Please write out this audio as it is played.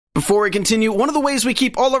Before we continue, one of the ways we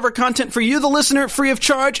keep all of our content for you, the listener, free of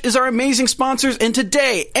charge is our amazing sponsors, and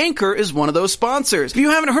today, Anchor is one of those sponsors. If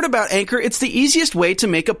you haven't heard about Anchor, it's the easiest way to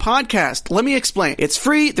make a podcast. Let me explain. It's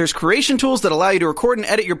free, there's creation tools that allow you to record and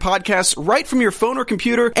edit your podcasts right from your phone or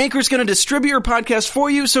computer. Anchor's going to distribute your podcast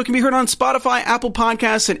for you so it can be heard on Spotify, Apple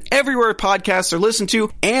Podcasts, and everywhere podcasts are listened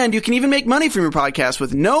to, and you can even make money from your podcast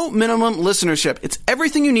with no minimum listenership. It's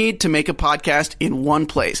everything you need to make a podcast in one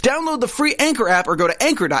place. Download the free Anchor app or go to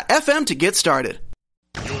anchor.fm to get started.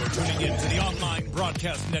 You're tuning in to the online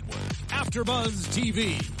broadcast network, AfterBuzz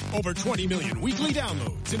TV. Over 20 million weekly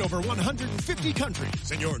downloads in over 150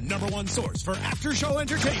 countries, and your number one source for after-show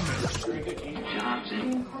entertainment.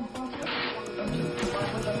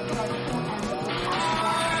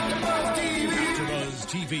 AfterBuzz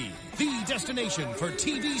TV, the destination for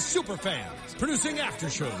TV superfans. Producing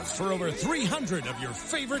aftershows for over 300 of your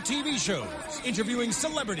favorite TV shows. Interviewing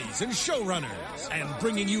celebrities and showrunners. And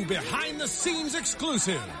bringing you behind-the-scenes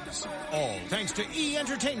exclusives. All thanks to E!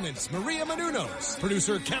 Entertainment's Maria Menounos,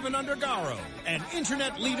 producer Kevin Undergaro, and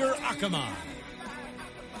internet leader Akamai.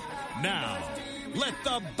 Now, let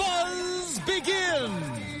the buzz begin!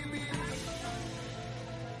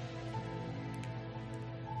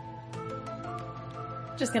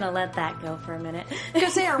 Just gonna let that go for a minute.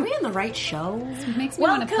 Gonna say, are we in the right show? Makes me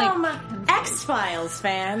want to Welcome, play X-Files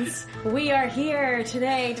fans. We are here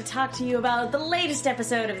today to talk to you about the latest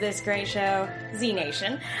episode of this great show, Z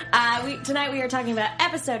Nation. Tonight we are talking about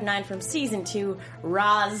episode 9 from season 2,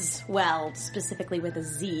 Roswell, specifically with a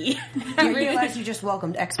Z. You realize you just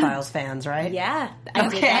welcomed X-Files fans, right? Yeah, I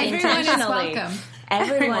did that Everyone is intentionally. welcome.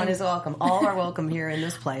 Everyone is welcome. All are welcome here in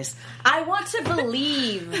this place. I want to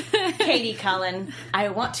believe, Katie Cullen. I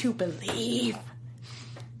want to believe.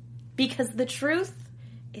 Because the truth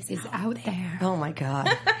is out there. Oh my God.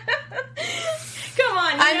 Come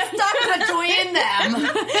on. I'm stuck between them.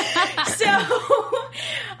 So,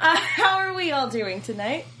 how are we all doing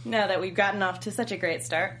tonight, now that we've gotten off to such a great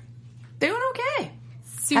start? Doing okay.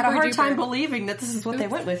 Super Had a hard duper. time believing that this is what they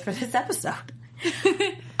went with for this episode.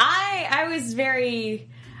 I was very...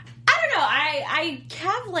 I don't know, I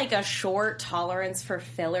have like a short tolerance for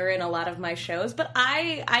filler in a lot of my shows, but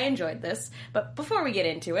I enjoyed this. But before we get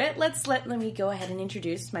into it, let me go ahead and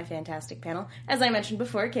introduce my fantastic panel. As I mentioned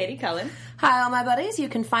before, Katie Cullen. Hi, all my buddies. You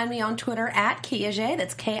can find me on Twitter at Kiaxet.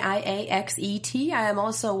 That's Kiaxet. I am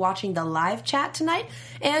also watching the live chat tonight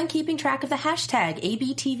and keeping track of the hashtag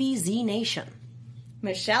ABTVZNation.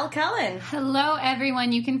 Michelle Cullen. Hello,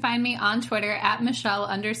 everyone. You can find me on Twitter at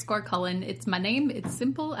Michelle_Cullen. It's my name. It's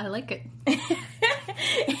simple. I like it. It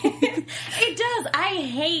does. I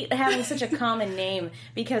hate having such a common name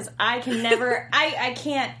because I can never, I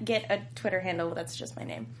can't get a Twitter handle that's just my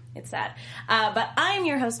name. It's sad. But I'm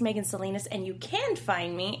your host, Megan Salinas, and you can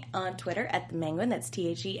find me on Twitter at The Menguin. That's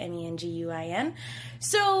TheMenguin.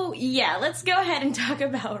 So, yeah, let's go ahead and talk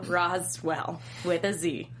about Roswell with a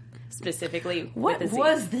Z. Specifically, What with a Z.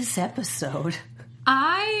 was this episode?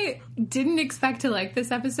 I didn't expect to like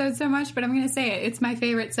this episode so much, but I'm going to say it. It's my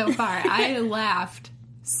favorite so far. I laughed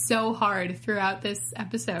so hard throughout this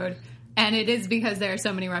episode, and it is because there are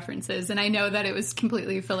so many references, and I know that it was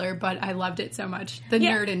completely filler, but I loved it so much. The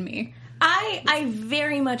nerd in me. I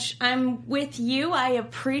very much, I'm with you. I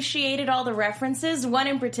appreciated all the references. One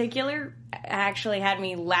in particular actually had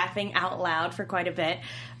me laughing out loud for quite a bit.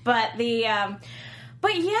 But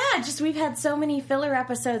But yeah, just we've had so many filler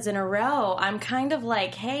episodes in a row. I'm kind of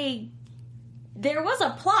like, hey, there was a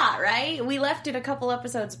plot, right? We left it a couple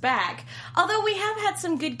episodes back. Although we have had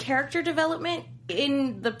some good character development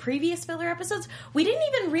in the previous filler episodes, we didn't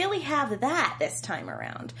even really have that this time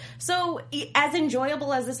around. So as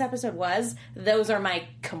enjoyable as this episode was, those are my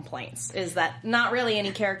complaints, is that not really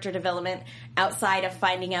any character development outside of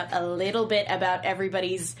finding out a little bit about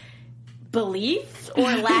everybody's belief or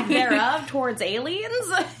lack thereof towards aliens.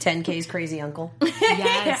 10K's crazy uncle.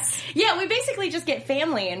 Yes. Yeah, we basically just get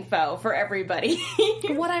family info for everybody.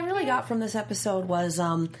 What I really got from this episode was,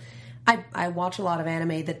 I watch a lot of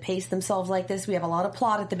anime that pace themselves like this. We have a lot of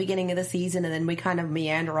plot at the beginning of the season, and then we kind of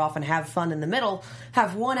meander off and have fun in the middle.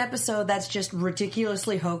 Have one episode that's just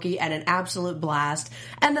ridiculously hokey and an absolute blast,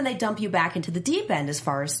 and then they dump you back into the deep end as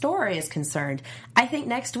far as story is concerned. I think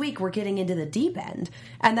next week we're getting into the deep end,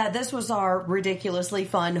 and that this was our ridiculously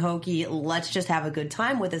fun, hokey, let's just have a good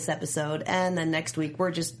time with this episode, and then next week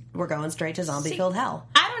we're going straight to zombie-filled hell.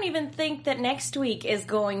 I don't even think that next week is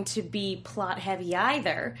going to be plot heavy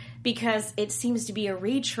either, because it seems to be a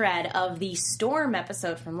retread of the Storm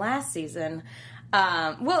episode from last season.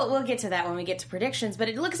 We'll get to that when we get to predictions, but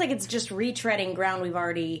it looks like it's just retreading ground we've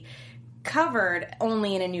already covered,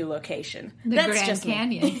 only in a new location. The That's Grand just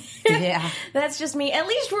Canyon. Me. Yeah. That's just me. At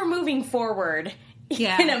least we're moving forward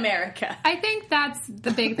Yeah. in America. I think that's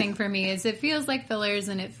the big thing for me is it feels like fillers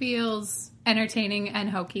and it feels entertaining and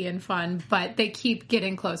hokey and fun, but they keep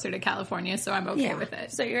getting closer to California, so I'm okay with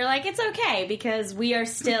it. So you're like, it's okay because we are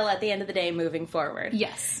still, at the end of the day, moving forward.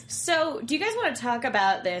 Yes. So do you guys want to talk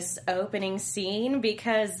about this opening scene?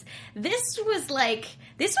 Because this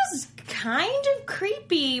was kind of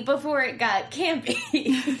creepy before it got campy.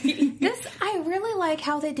 I really like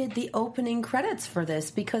how they did the opening credits for this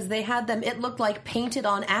because they had them, it looked like painted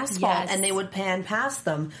on asphalt, Yes. and they would pan past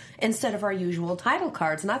them instead of our usual title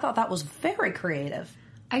cards, and I thought that was very creative.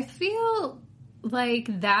 I feel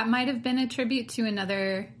like that might have been a tribute to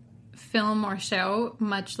another film or show,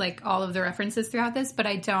 much like all of the references throughout this, but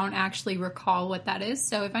I don't actually recall what that is.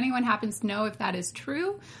 So if anyone happens to know if that is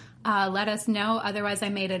true, let us know. Otherwise, I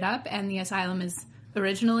made it up, and The Asylum is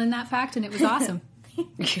original in that fact, and it was awesome.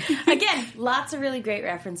 Again, lots of really great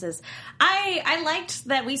references. I liked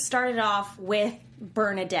that we started off with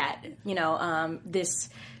Bernadette, this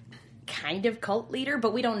kind of cult leader,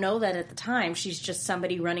 but we don't know that at the time. She's just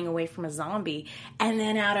somebody running away from a zombie. And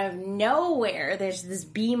then out of nowhere, there's this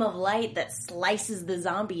beam of light that slices the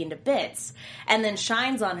zombie into bits and then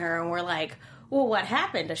shines on her, and we're like, well, what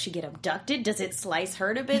happened? Does she get abducted? Does it slice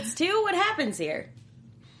her to bits too? What happens here?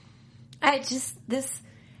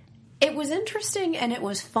 It was interesting and it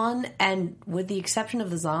was fun, and with the exception of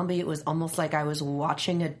the zombie, it was almost like I was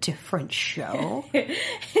watching a different show.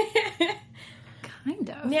 Kind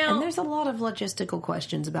of. Now, And there's a lot of logistical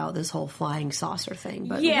questions about this whole flying saucer thing,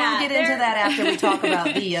 but Yeah, we'll get into that after we talk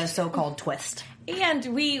about the so-called twist. and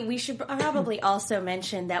we should probably also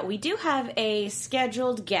mention that we do have a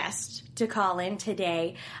scheduled guest to call in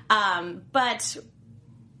today, but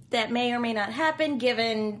that may or may not happen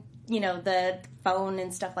given, the phone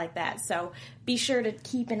and stuff like that. So be sure to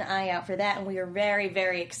keep an eye out for that, and we are very,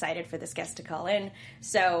 very excited for this guest to call in.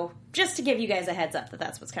 So just to give you guys a heads up that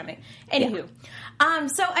that's what's coming. Anywho,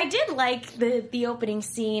 so I did like the opening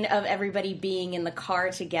scene of everybody being in the car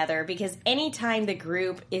together, because anytime the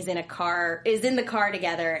group is in the car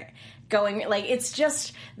together, going, like, it's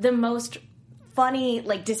just the most funny,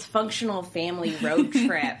 like, dysfunctional family road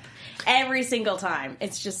trip every single time.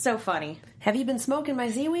 It's just so funny. Have you been smoking my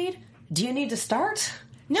seaweed? Do you need to start?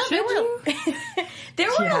 No, there were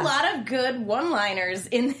Yeah. a lot of good one-liners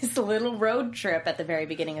in this little road trip at the very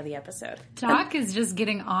beginning of the episode. Doc is just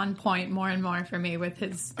getting on point more and more for me with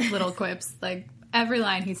his little quips. Like, every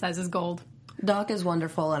line he says is gold. Doc is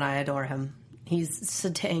wonderful, and I adore him. He's so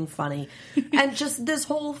dang funny. And just this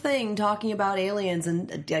whole thing talking about aliens, and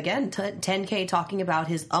again, 10K talking about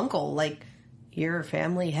his uncle, like, your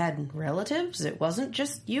family had relatives? It wasn't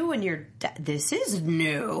just you and your dad. This is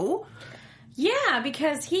new. Yeah,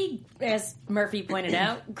 because he, as Murphy pointed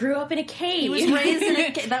out, grew up in a cave. He was raised in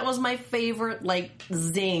a cave. That was my favorite, like,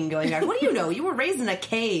 zing going on. What do you know? You were raised in a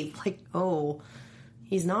cave. Like, oh,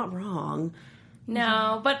 he's not wrong.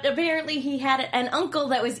 No, but apparently he had an uncle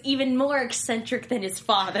that was even more eccentric than his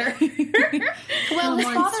father. Well, his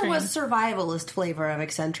more father extreme. was survivalist flavor of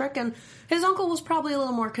eccentric, and his uncle was probably a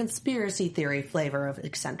little more conspiracy theory flavor of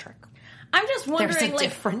eccentric. I'm just wondering, There's a like,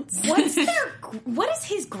 difference. what is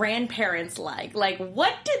his grandparents like? Like,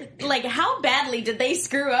 how badly did they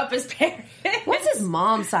screw up his parents? What's his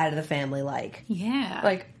mom's side of the family like? Yeah.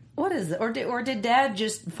 Like, what is it? Or did Dad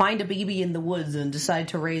just find a baby in the woods and decide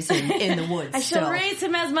to raise him in the woods? I shall still? raise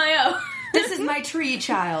him as my own. This is my tree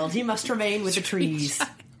child. He must remain with the trees.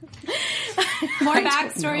 More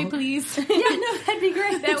backstory, please. Yeah, no, that'd be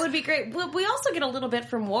great. That would be great. Well, we also get a little bit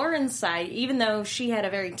from Warren's side, even though she had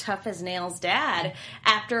a very tough as nails dad.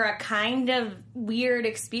 After a kind of weird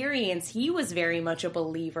experience, he was very much a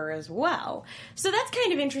believer as well. So that's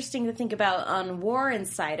kind of interesting to think about on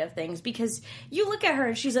Warren's side of things, because you look at her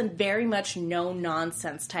and she's a very much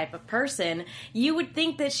no-nonsense type of person. You would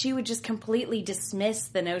think that she would just completely dismiss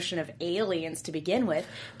the notion of aliens to begin with,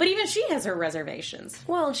 but even she has her reservations.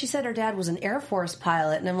 Well, and she said her dad was an Air Force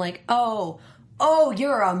pilot, and I'm like, oh,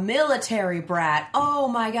 you're a military brat. Oh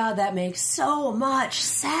my God, that makes so much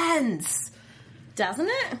sense. Doesn't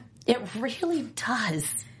it? It really does.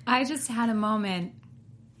 I just had a moment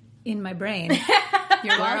in my brain.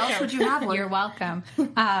 You're Where else would you have one? You're welcome.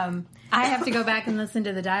 I have to go back and listen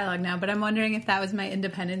to the dialogue now, but I'm wondering if that was my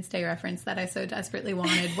Independence Day reference that I so desperately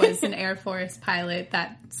wanted, was an Air Force pilot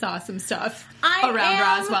that saw some stuff around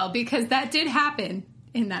Roswell, because that did happen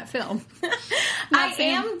in that film. I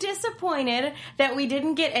am disappointed that we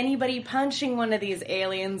didn't get anybody punching one of these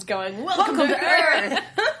aliens going, welcome to Earth.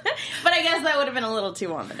 But I guess that would have been a little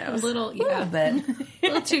too on the nose. A little, A little bit. a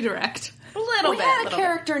little too direct. Little we bit. had a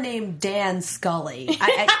character named Dan Scully.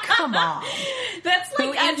 Come on. That's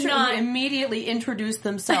like Who immediately introduced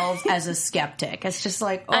themselves as a skeptic. It's just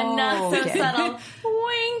like, a not so okay. subtle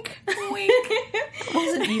wink, wink. It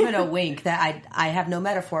wasn't even a wink. That I have no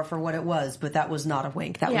metaphor for what it was, but that was not a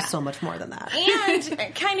wink. That was so much more than that.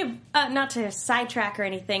 And kind of, not to sidetrack or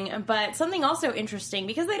anything, but something also interesting,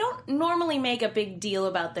 because they don't normally make a big deal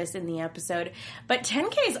about this in the episode, but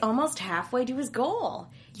 10K is almost halfway to his goal.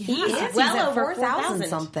 He's well at over 4,000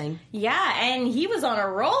 something. Yeah, and he was on a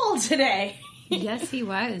roll today. Yes, he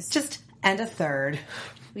was. And a third.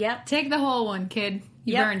 Yep. Take the whole one, kid.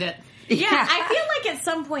 You earned it. Yeah, I feel like at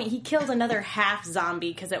some point he killed another half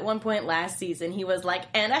zombie, because at one point last season he was like,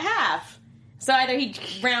 and a half. So either he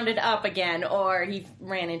rounded up again, or he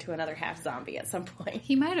ran into another half zombie at some point.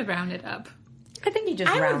 He might have rounded up. I think he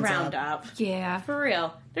just I rounds would round up. Yeah. For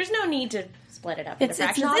real. There's no need to split it up into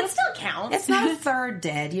fractions. It still counts. It's not a third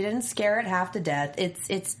dead. You didn't scare it half to death.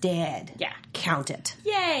 It's dead. Yeah. Count it.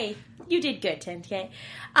 Yay. You did good, 10K.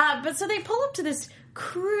 But so they pull up to this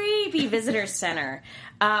creepy visitor center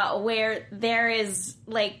where there is,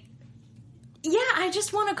 like, I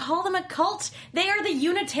just want to call them a cult. They are the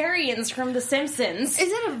Unitarians from The Simpsons.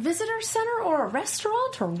 Is it a visitor center or a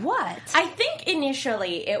restaurant or what? I think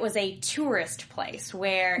initially it was a tourist place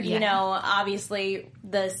where, you know, obviously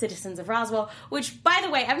the citizens of Roswell, which, by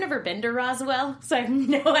the way, I've never been to Roswell, so I have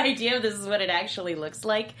no idea if this is what it actually looks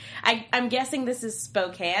like. I'm guessing this is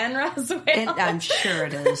Spokane, Roswell. I'm sure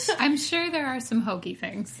it is. I'm sure there are some hokey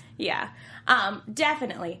things. Yeah,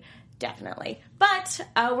 definitely. But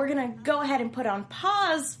we're going to go ahead and put on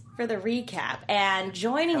pause for the recap. And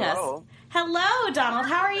joining us... Hello, Donald.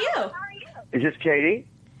 How are you? Is this Katie?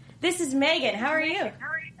 This is Megan. How are you?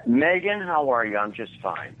 Megan, how are you? I'm just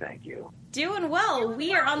fine, thank you. Doing well.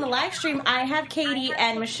 We are on the live stream. I have Katie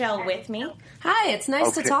and Michelle with me. Hi, it's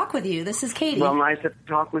nice to talk with you. This is Katie. Well, nice to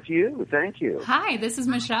talk with you. Thank you. Hi, this is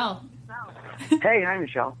Michelle. Hey, hi,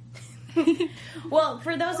 Michelle. Well,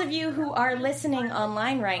 for those of you who are listening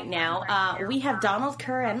online right now, we have Donald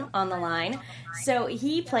Curran on the line. So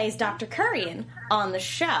he plays Dr. Curran on the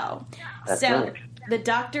show. That's so right. The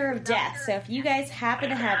Doctor of Death. So if you guys happen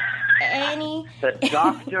to have any... The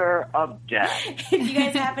Doctor of Death. If you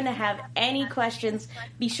guys happen to have any questions,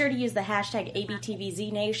 be sure to use the hashtag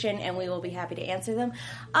ABTVZNation, and we will be happy to answer them.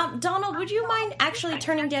 Donald, would you mind actually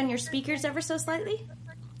turning down your speakers ever so slightly?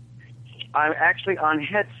 I'm actually on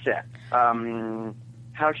headset.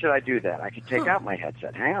 How should I do that? I could take out my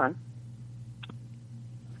headset. Hang on.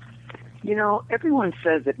 You know, everyone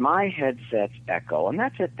says that my headsets echo, and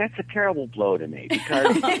that's a terrible blow to me,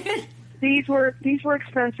 because these were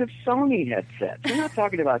expensive Sony headsets. We're not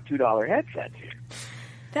talking about $2 headsets here.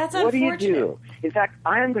 That's what unfortunate. do you do? In fact,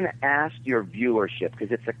 I am going to ask your viewership,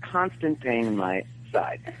 because it's a constant pain in my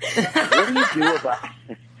side.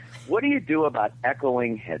 What do you do about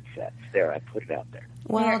echoing headsets? There, I put it out there.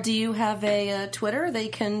 Well, do you have a Twitter? They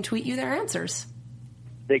can tweet you their answers.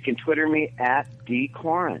 They can Twitter me at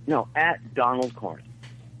at Donald Corn.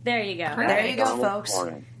 There you go. There you go, Donald folks.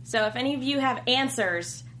 Corn. So if any of you have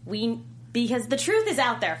answers, because the truth is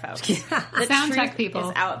out there, folks. The Sound truth check people.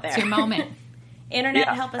 is out there. It's your moment. Internet,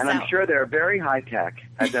 help us and I'm out. sure they're very high tech,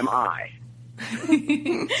 as am I.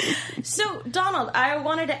 So, Donald, I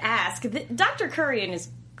wanted to ask, Dr. Curran is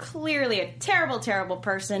clearly a terrible, terrible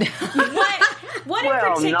person. What in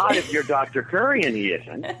Well, particular? not if you're Dr. Curry, and he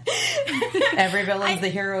isn't. Every villain's the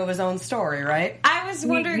hero of his own story, right? I was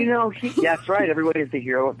wondering... You know, that's right. Everybody is the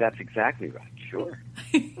hero. That's exactly right. Sure.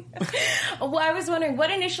 Well, I was wondering, what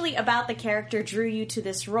initially about the character drew you to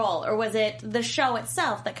this role? Or was it the show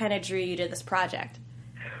itself that kind of drew you to this project?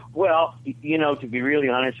 Well, you know, to be really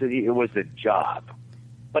honest with you, it was a job.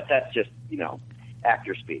 But that's just,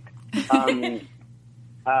 actor speak.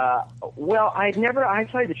 Well, I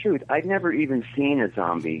tell you the truth, I'd never even seen a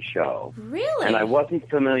zombie show. Really? And I wasn't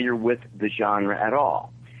familiar with the genre at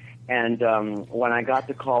all. And when I got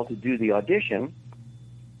the call to do the audition,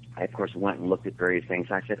 I, of course, went and looked at various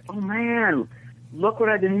things. I said, oh, man, look what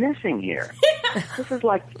I've been missing here. This is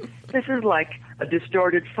like a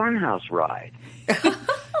distorted funhouse ride.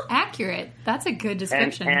 Accurate. That's a good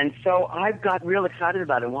description. And so I got real excited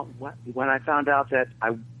about it. When I found out that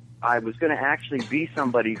I was going to actually be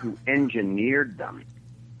somebody who engineered them,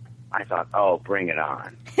 I thought, oh, bring it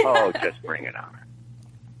on. Oh, just bring it on.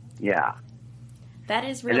 Yeah. That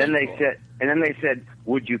is really And then cool. they said,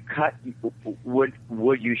 would you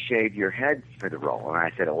shave your head for the role? And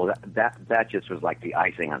I said, well, that just was like the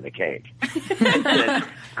icing on the cake. I said,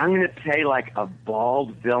 I'm going to play like a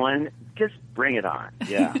bald villain. Just bring it on.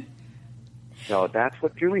 Yeah. So that's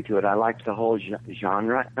what drew me to it. I liked the whole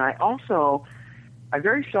genre. And I also I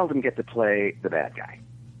very seldom get to play the bad guy.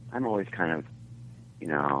 I'm always kind of,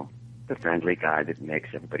 the friendly guy that makes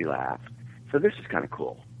everybody laugh. So this is kind of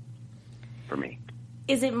cool for me.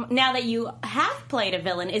 Is it, now that you have played a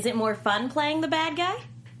villain, is it more fun playing the bad guy?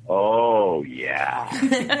 Oh, yeah.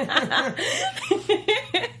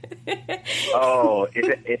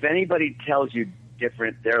 If anybody tells you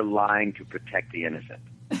different, they're lying to protect the innocent.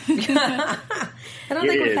 I don't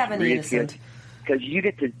think we have any innocent. Because you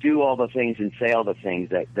get to do all the things and say all the things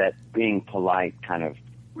that being polite kind of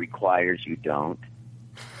requires you don't.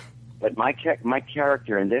 But my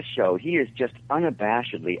character in this show, he is just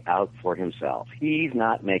unabashedly out for himself. He's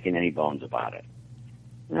not making any bones about it.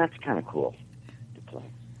 And that's kind of cool to play.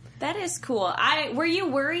 That is cool. Were you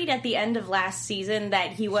worried at the end of last season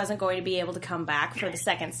that he wasn't going to be able to come back for the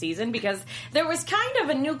second season? Because there was kind of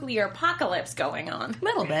a nuclear apocalypse going on. A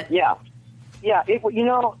little bit. Yeah. Yeah,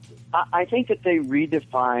 I think that they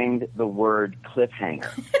redefined the word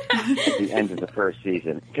cliffhanger at the end of the first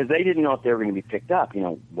season because they didn't know if they were going to be picked up,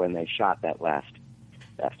 when they shot that last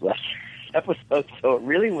episode. So it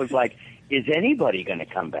really was like, is anybody going to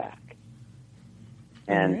come back?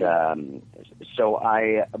 And I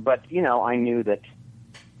knew that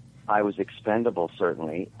I was expendable,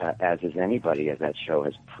 certainly, as is anybody, as that show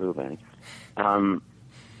has proven.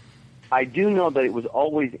 I do know that it was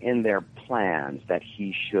always in their plans that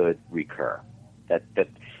he should recur. That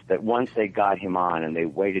once they got him on, and they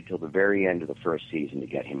waited till the very end of the first season to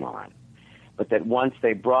get him on, but that once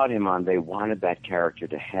they brought him on, they wanted that character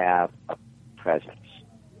to have a presence.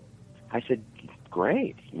 I said,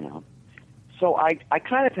 great, So I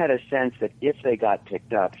kind of had a sense that if they got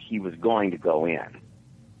picked up, he was going to go in.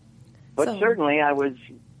 But certainly I was,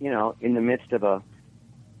 in the midst of a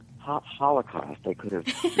Holocaust. I could have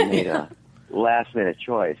made a last-minute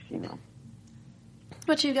choice,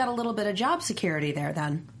 But you got a little bit of job security there,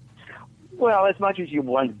 then. Well, as much as you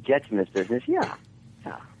want to get in this business, yeah,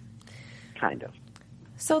 kind of.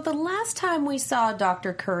 So the last time we saw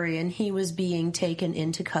Dr. Kurian, he was being taken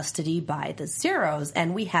into custody by the Zeros,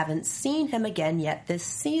 and we haven't seen him again yet this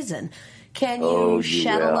season. Can you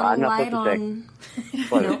shed a little light on...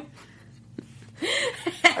 No.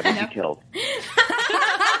 I've been killed.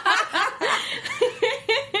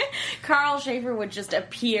 Carl Schaefer would just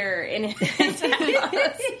appear in his house.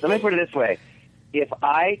 Let me put it this way. If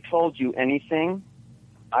I told you anything,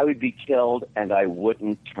 I would be killed and I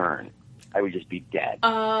wouldn't turn. I would just be dead.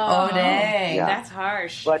 Oh, dang. Yeah. That's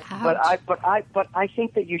harsh. But I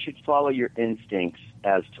think that you should follow your instincts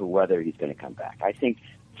as to whether he's going to come back. I think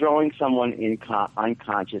throwing someone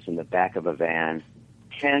unconscious in the back of a van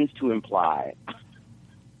tends to imply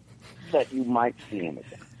that you might see him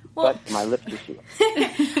again. Well, but my lips are sealed.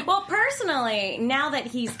 Well, personally, now that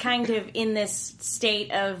he's kind of in this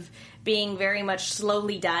state of being very much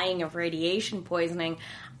slowly dying of radiation poisoning,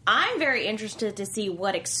 I'm very interested to see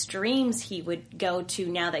what extremes he would go to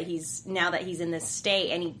now that he's in this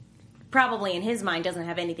state, and he probably in his mind doesn't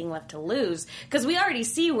have anything left to lose, because we already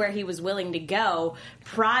see where he was willing to go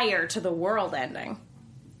prior to the world ending.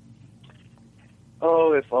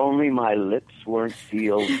 Oh, if only my lips weren't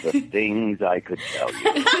sealed, the things I could tell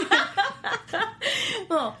you.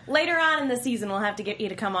 Well, later on in the season, we'll have to get you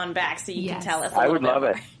to come on back so you can tell us. I would love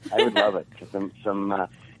it. I would love it. Some.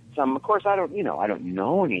 Of course, I don't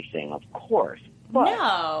know anything, of course. But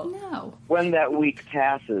no. When that week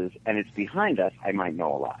passes and it's behind us, I might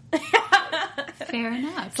know a lot. Fair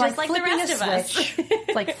enough. It's like the flipping rest of us.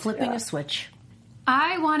 It's like flipping a switch.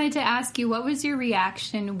 I wanted to ask you, what was your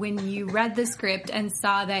reaction when you read the script and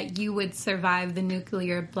saw that you would survive the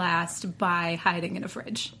nuclear blast by hiding in a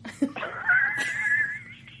fridge?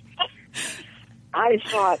 I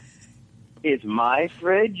thought, is my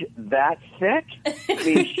fridge that thick? I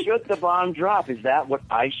mean, should the bomb drop, is that what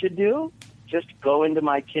I should do? Just go into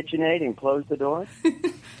my KitchenAid and close the door?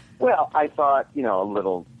 Well, I thought, a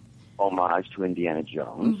little homage to Indiana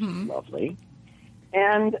Jones. Mm-hmm. Lovely.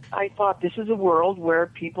 And I thought, this is a world where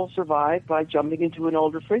people survive by jumping into an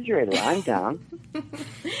old refrigerator. I'm down.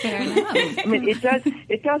 Fair enough. I mean, it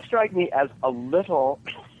does strike me as a little,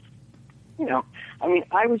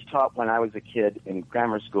 I was taught when I was a kid in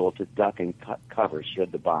grammar school to duck and cover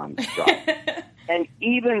should the bombs drop. And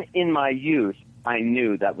even in my youth, I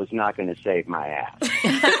knew that was not going to save my ass.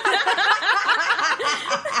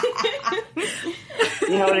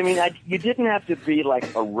 You know what I mean? You didn't have to be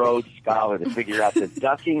like a Rhodes Scholar to figure out that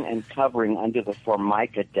ducking and covering under the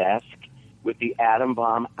Formica desk with the atom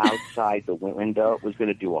bomb outside the window was going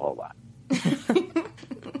to do a whole lot.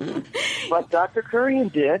 But Dr.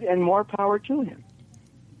 Kurian did, and more power to him.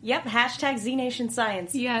 Yep, hashtag ZNationScience.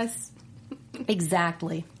 Yes.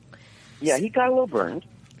 Exactly. Yeah, he got a little burned.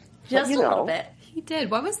 Just a little bit. He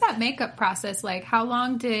did. What was that makeup process like? How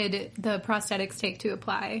long did the prosthetics take to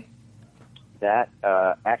apply? That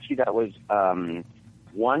actually, that was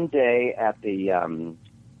one day at the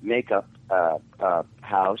makeup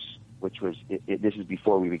house, which was this is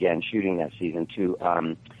before we began shooting that season, to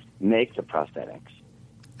make the prosthetics.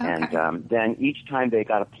 Okay. And then each time they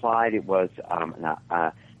got applied, it was an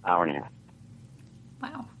hour and a half.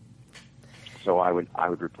 Wow. So I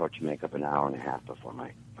would report to makeup an hour and a half before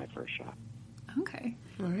my first shot. Okay.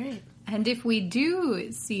 All right. And if we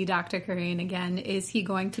do see Dr. Corinne again, is he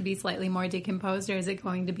going to be slightly more decomposed, or is it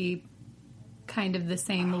going to be kind of the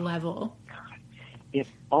same level? If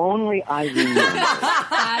only I remember.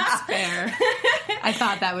 That's fair. I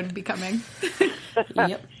thought that would be coming.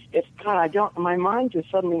 Yep. It's God. My mind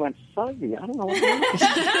just suddenly went fuzzy. I don't know what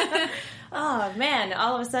happened. Oh, man,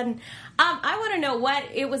 all of a sudden. I want to know what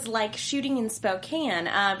it was like shooting in Spokane,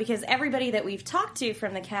 because everybody that we've talked to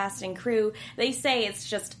from the cast and crew, they say it's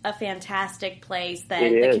just a fantastic place, that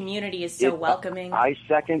the community is so welcoming. I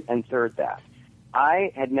second and third that.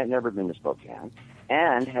 I had never been to Spokane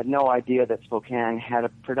and had no idea that Spokane had a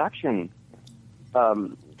production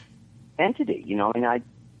entity, and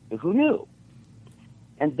who knew?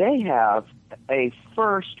 And they have a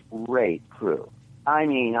first-rate crew. I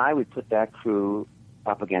mean, I would put that crew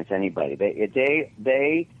up against anybody.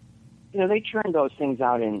 They churn those things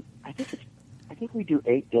out in, I think we do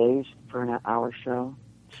 8 days for an hour show,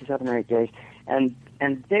 7 or 8 days, and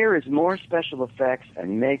there is more special effects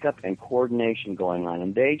and makeup and coordination going on,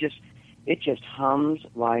 and it just hums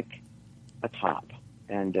like a top,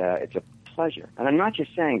 and it's a pleasure. And I'm not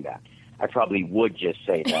just saying that. I probably would just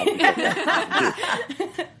say that, because that's what I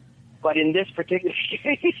do. But in this particular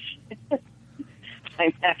case,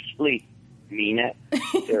 I actually mean it.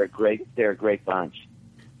 They're a great bunch,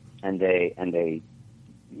 and they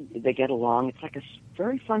get along. It's like a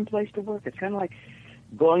very fun place to work. It's kind of like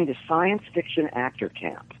going to science fiction actor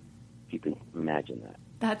camp, if you can imagine that.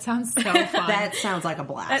 That sounds so fun. That sounds like a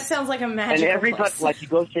blast. That sounds like a magical And everybody, place. like, you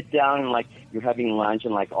go sit down and, like, you're having lunch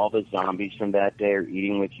and, like, all the zombies from that day are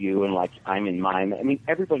eating with you and, like, I'm in mime. I mean,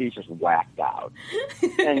 everybody's just whacked out.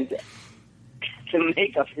 And the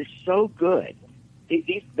makeup is so good. That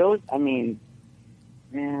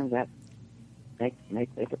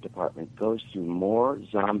makeup department goes through more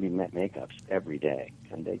zombie makeups every day.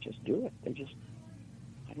 And they just do it. I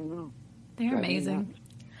don't know. They're amazing.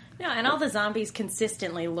 No, and all the zombies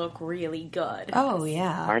consistently look really good. Oh,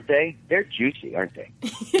 yeah. Aren't they? They're juicy, aren't they?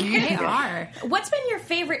 They are. What's been your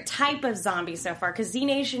favorite type of zombie so far? Because Z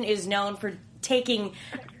Nation is known for taking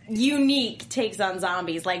unique takes on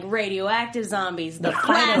zombies, like radioactive zombies, the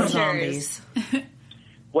Phyto flashers. zombies.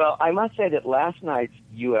 Well, I must say that last night's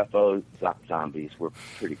UFO zombies were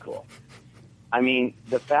pretty cool. I mean,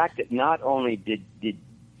 the fact that not only did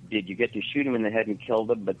you get to shoot them in the head and kill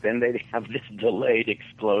them, but then they'd have this delayed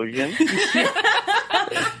explosion.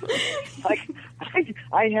 Like,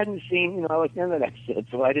 I hadn't seen, I was in that shit,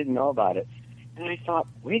 so I didn't know about it. And I thought,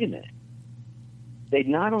 wait a minute. They'd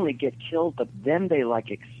not only get killed, but then they,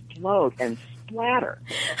 like, explode and splatter.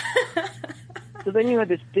 So then you had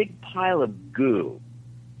this big pile of goo.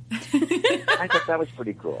 I thought that was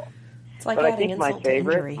pretty cool. It's like But I adding think my insult to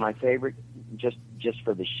injury. favorite, just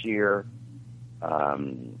for the sheer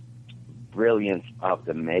brilliance of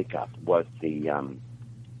the makeup, was the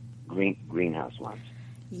greenhouse ones.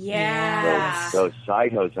 Yeah. Those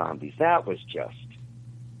Cyto zombies. That was just,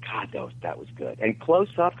 God, that was good. And close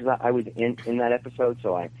up, because I was in that episode,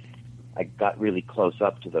 so I got really close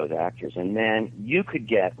up to those actors. And man, you could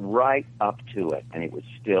get right up to it, and it would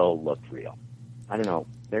still look real. I don't know.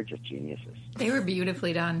 They're just geniuses. They were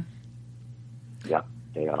beautifully done. Yeah,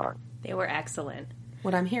 they are. They were excellent.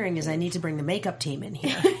 What I'm hearing is I need to bring the makeup team in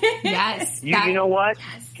here. Yes. You know what?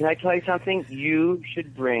 Can I tell you something? You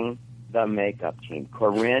should bring the makeup team,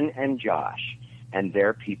 Corinne and Josh, and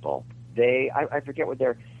their people. I forget what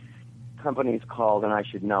their company is called, and I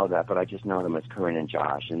should know that, but I just know them as Corinne and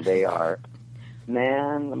Josh, and they are,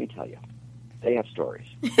 man, let me tell you, they have stories.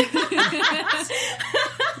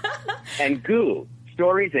 And goo.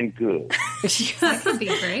 Stories and goo. That could be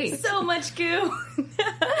great. So much goo.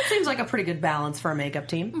 Seems like a pretty good balance for a makeup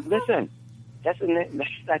team. Listen, that's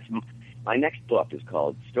my next book is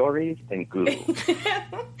called Stories and Goo.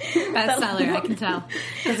 Bestseller, I can tell.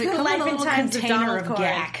 Does it come Life in a and little Times of container Donald of Corn.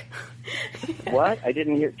 gack? What? I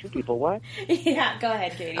didn't hear two people. What? Yeah, go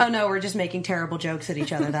ahead, Katie. Oh no, we're just making terrible jokes at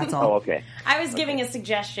each other. That's all. Oh, okay. I was giving a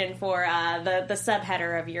suggestion for the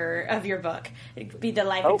subheader of your book. It could be The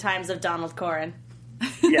Life and Times of Donald Corn.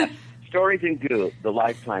 Yes. Stories and Goo, The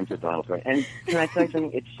Lifetimes of Donald Trump. And can I tell you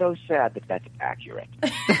something? It's so sad that that's accurate.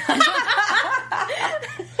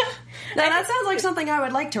 Now, that sounds like something I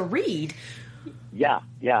would like to read. Yeah.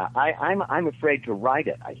 I'm afraid to write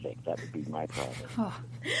it. I think that would be my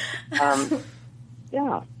problem.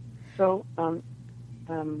 Yeah. So,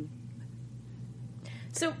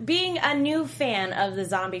 So, being a new fan of the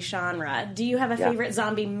zombie genre, do you have a favorite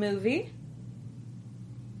zombie movie?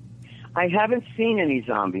 I haven't seen any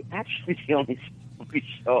zombie. Actually, the only zombie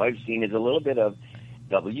show I've seen is a little bit of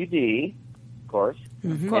WD, of course,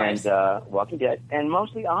 and Walking Dead, and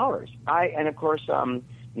mostly ours. And of course,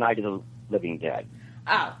 Night of the Living Dead.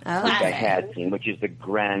 Oh, which I had seen, which is the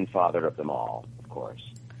grandfather of them all, of course.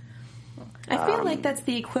 I feel like that's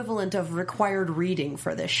the equivalent of required reading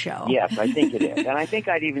for this show. Yes, I think it is. And I think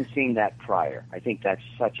I'd even seen that prior. I think that's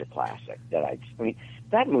such a classic that I mean,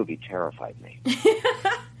 that movie terrified me.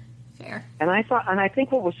 Fair. And I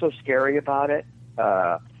think what was so scary about it,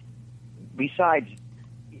 besides,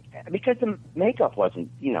 because the makeup wasn't,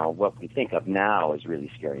 what we think of now as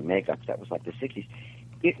really scary makeup. That was like the 60s.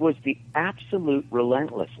 It was the absolute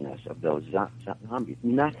relentlessness of those zombies.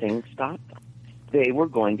 Nothing stopped them. They were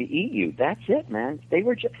going to eat you. That's it, man. They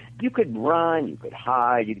were just, you could run, you could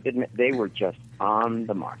hide, they were just on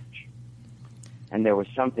the march. And there was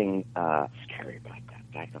something scary about that.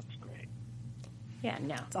 I thought it was great. Yeah,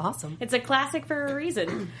 no. It's awesome. It's a classic for a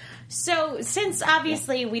reason. So, since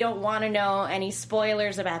obviously we don't want to know any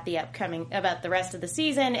spoilers about about the rest of the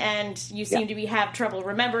season, and you seem to have trouble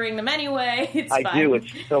remembering them anyway, it's fine. I do. It's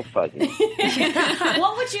so fuzzy.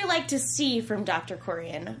 What would you like to see from Dr.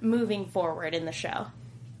 Kurian moving forward in the show?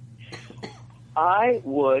 I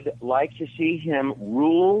would like to see him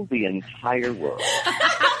rule the entire world.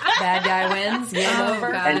 Bad guy wins. Game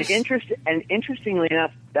over. And interestingly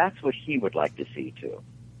enough, that's what he would like to see too.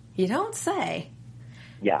 You don't say.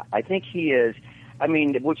 Yeah, I think he is. I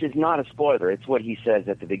mean, which is not a spoiler. It's what he says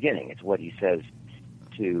at the beginning. It's what he says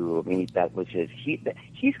to. I mean, that was his.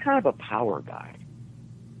 He's kind of a power guy.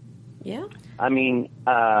 Yeah. I mean,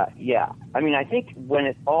 yeah. I mean, I think when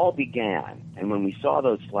it all began, and when we saw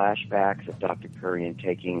those flashbacks of Dr. Kurian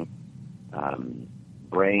taking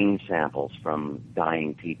brain samples from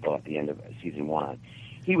dying people at the end of season 1,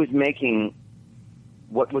 he was making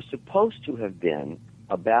what was supposed to have been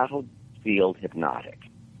a battlefield hypnotic.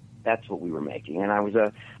 That's what we were making, and I was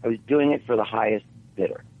doing it for the highest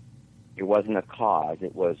bidder. It wasn't a cause.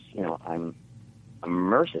 It was, I'm a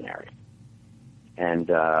mercenary, and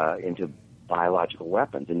into biological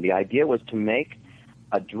weapons. And the idea was to make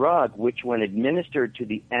a drug which, when administered to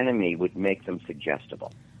the enemy, would make them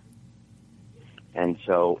suggestible. And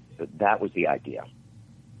so that was the idea.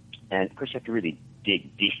 And of course, you have to really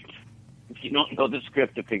dig deep if you don't know the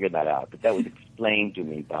script to figure that out. But that was explained to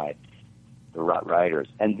me by the writers.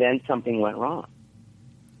 And then something went wrong.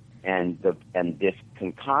 And this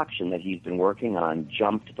concoction that he's been working on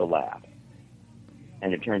jumped the lab.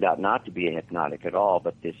 And it turned out not to be a hypnotic at all,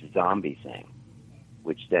 but this zombie thing,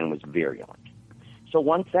 which then was virulent. So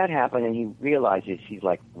once that happened and he realizes he's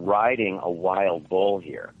like riding a wild bull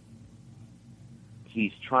here,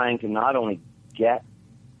 he's trying to not only get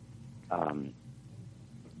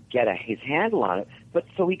his handle on it, but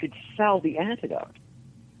so he could sell the antidote.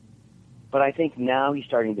 But I think now he's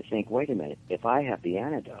starting to think, wait a minute, if I have the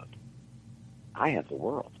antidote, I have the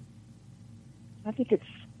world. I think it's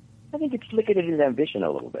looking at his ambition a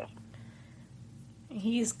little bit.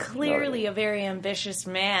 He's clearly a very ambitious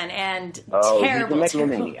man and terrible. He's a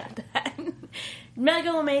megalomaniac.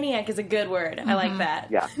 Megalomaniac is a good word. I like that.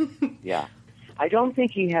 Yeah. I don't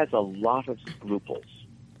think he has a lot of scruples.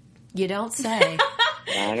 You don't say.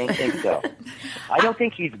 I don't think so. I don't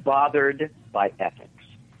think he's bothered by ethics.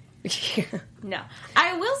 No.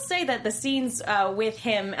 I will say that the scenes with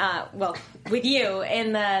him, with you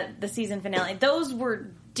in the season finale, those were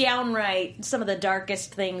downright some of the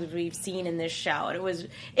darkest things we've seen in this show. And it was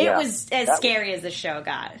as scary as the show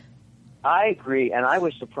got. I agree, and I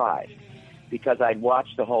was surprised because I'd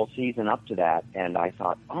watched the whole season up to that, and I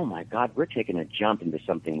thought, oh my God, we're taking a jump into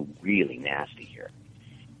something really nasty here.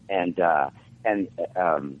 And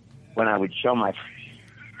when I would show I'd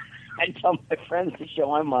tell my friends the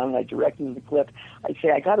show I'm on, and I direct them to the clip, I'd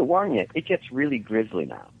say, I got to warn you, it gets really grisly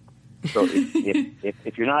now. So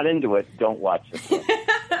if you're not into it, don't watch the clip.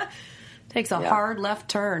 Takes a hard left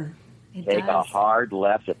turn. Take a hard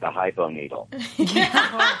left at the hypo needle.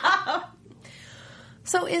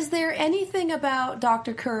 So is there anything about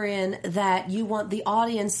Dr. Kurian that you want the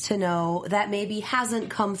audience to know that maybe hasn't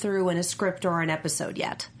come through in a script or an episode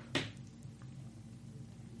yet?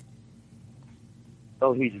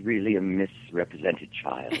 Oh, he's really a misrepresented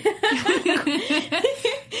child.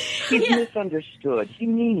 He's misunderstood. He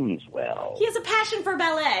means well. He has a passion for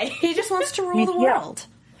ballet. He just wants to rule the world.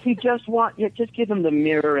 He just just give him the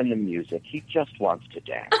mirror and the music. He just wants to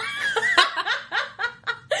dance.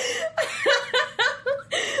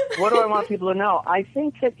 What do I want people to know? I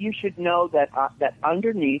think that you should know that that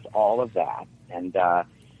underneath all of that, and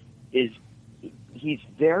he's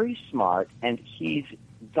very smart and he's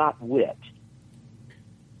got wit.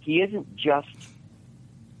 He isn't just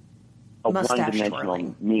a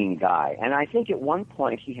one-dimensional mean guy. And I think at one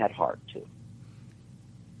point he had heart, too.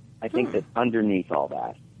 I think that underneath all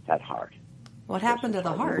that had heart. What happened to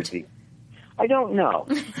the heart? I don't know.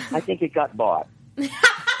 I think it got bought.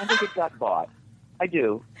 I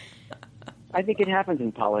do. I think it happens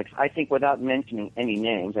in politics. I think, without mentioning any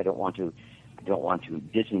names, I don't want to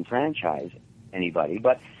disenfranchise anybody,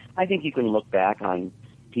 but I think you can look back on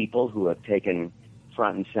people who have taken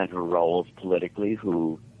front and center roles politically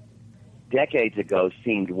who decades ago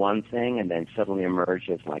seemed one thing and then suddenly emerged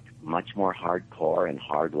as like much more hardcore and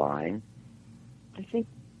hardline. I think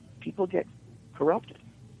people get corrupted.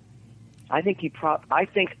 I think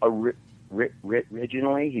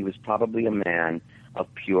originally he was probably a man of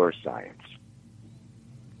pure science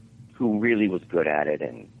who really was good at it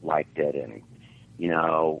and liked it and,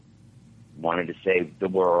 wanted to save the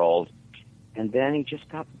world. And then he just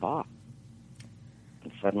got bought.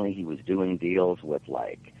 And suddenly he was doing deals with,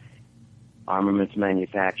 like, armaments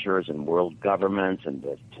manufacturers and world governments, and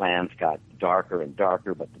the plans got darker and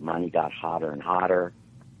darker, but the money got hotter and hotter.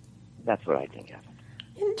 That's what I think happened.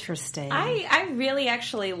 Interesting. I really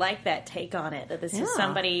actually like that take on it, that this is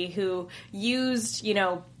somebody who used,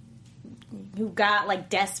 who got, like,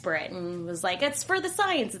 desperate and was like, it's for the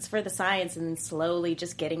science, and then slowly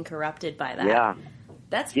just getting corrupted by that. Yeah.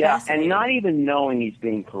 That's fascinating. And not even knowing he's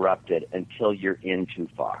being corrupted until you're in too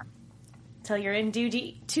far. Until you're in too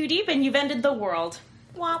deep and you've ended the world.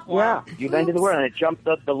 Womp, womp. Yeah, you've ended the world, and it jumped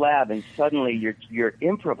up the lab, and suddenly you're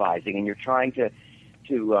improvising, and you're trying to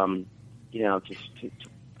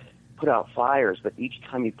put out fires, but each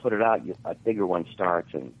time you put it out, a bigger one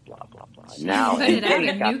starts, and blah, blah, blah. Now, he's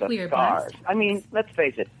got the scars. I mean, let's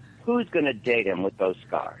face it, who's going to date him with those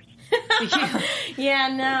scars? Yeah,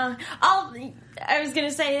 no. I was going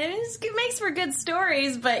to say, it makes for good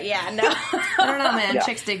stories, but yeah, no. I don't know, man. Yeah.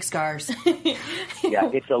 Chicks dig scars. Yeah,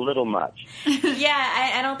 it's a little much.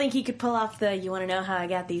 Yeah, I don't think he could pull off the, you want to know how I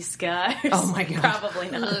got these scars? Oh, my God. Probably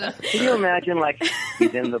not. Can you imagine, like,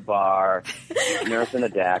 he's in the bar, nursing a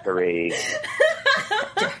daiquiri.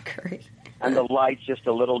 Daiquiri. And the light's just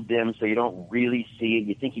a little dim, so you don't really see it.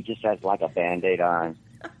 You think he just has, like, a Band-Aid on.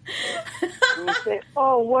 And you say,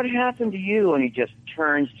 oh, what happened to you? And he just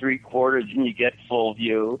turns 3/4 and you get full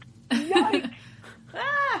view. Yikes.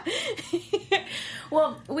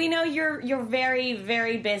 Well, we know you're very,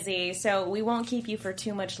 very busy, so we won't keep you for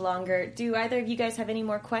too much longer. Do either of you guys have any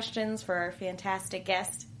more questions for our fantastic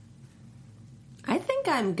guest? I think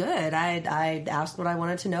I'm good. I asked what I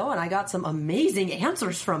wanted to know, and I got some amazing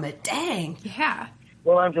answers from it. Dang. Yeah.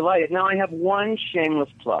 Well, I'm delighted. Now I have one shameless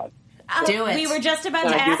plug. Do it. We were just about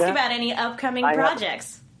to ask about any upcoming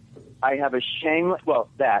projects. I have a shameless, but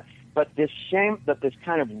this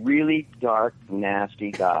kind of really dark,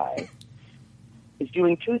 nasty guy is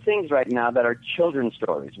doing two things right now that are children's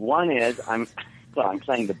stories. One is I'm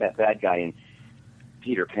playing the bad guy in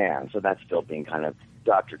Peter Pan, so that's still being kind of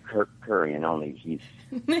Dr. Curry, and only he's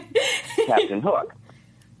Captain Hook.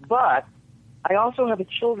 But I also have a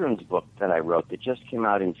children's book that I wrote that just came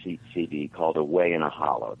out in CD called Away in a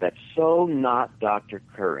Hollow. That's so not Dr.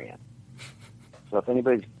 Currian. So if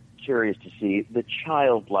anybody's curious to see the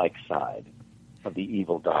childlike side of the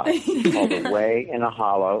evil dog, it's called Away in a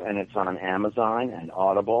Hollow, and it's on Amazon and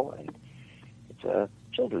Audible, and it's a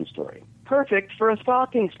children's story. Perfect for a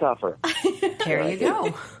stocking stuffer. There you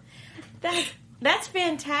go. That's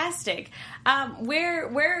fantastic.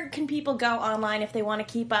 Where can people go online if they want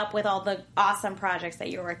to keep up with all the awesome projects that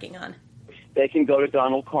you're working on? They can go to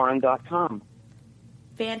DonaldCorren.com.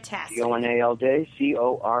 Fantastic.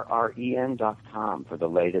 DonaldCorren.com for the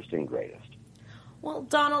latest and greatest. Well,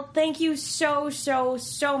 Donald, thank you so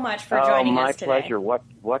much for joining us today. My pleasure. What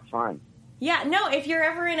fun. Yeah, no, if you're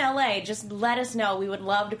ever in LA, just let us know. We would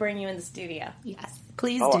love to bring you in the studio. Yes.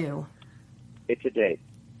 Please do. It's a date.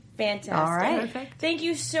 Fantastic. All right. Perfect. Thank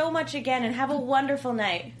you so much again, and have a wonderful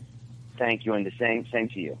night. Thank you, and the same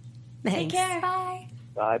to you. Thanks. Take care. Bye.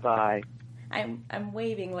 Bye-bye. I'm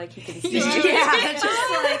waving like you can see. Yeah, just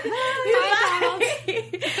like, bye.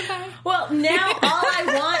 Well, now all I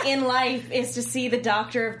want in life is to see the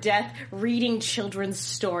Doctor of Death reading children's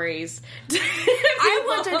stories. I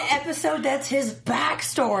want an episode that's his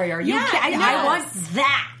backstory. Are you kidding? I want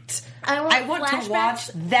that. that. I want flashbacks. to watch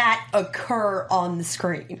that occur on the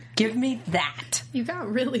screen. Give me that. You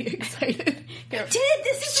got really excited. Did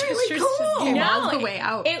this is really cool. All the way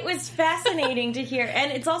out. It was fascinating to hear,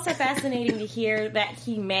 and it's also fascinating to hear that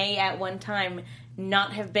he may at one time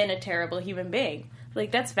not have been a terrible human being.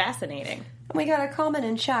 Like, that's fascinating. We got a comment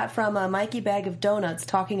in chat from Mikey Bag of Donuts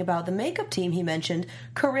talking about the makeup team he mentioned.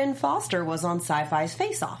 Corinne Foster was on Sci-Fi's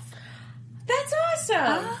Face Off. That's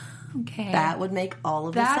awesome. Okay. That would make all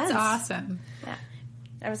of the sense. That's awesome. Yeah.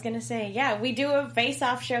 I was going to say, yeah, we do a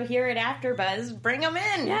face-off show here at AfterBuzz. Bring them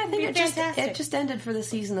in. Yeah, I think fantastic. it just ended for the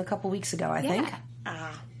season a couple weeks ago, I think.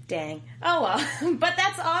 Ah, dang. Oh, well. But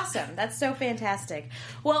that's awesome. That's so fantastic.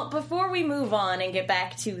 Well, before we move on and get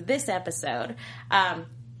back to this episode,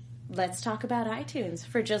 let's talk about iTunes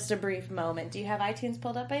for just a brief moment. Do you have iTunes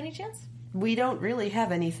pulled up by any chance? We don't really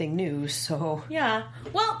have anything new, so... Yeah.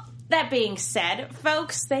 Well, that being said,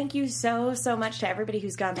 folks, thank you so much to everybody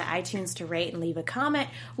who's gone to iTunes to rate and leave a comment.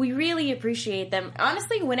 We really appreciate them.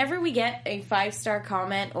 Honestly, whenever we get a 5-star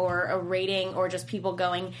comment or a rating or just people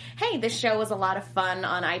going, hey, this show was a lot of fun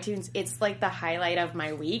on iTunes, it's like the highlight of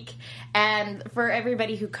my week. And for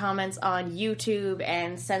everybody who comments on YouTube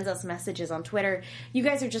and sends us messages on Twitter, you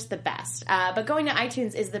guys are just the best. But going to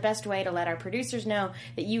iTunes is the best way to let our producers know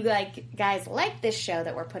that you guys like this show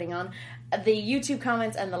that we're putting on. The YouTube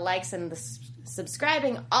comments and the likes and the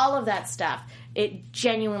subscribing, all of that stuff, it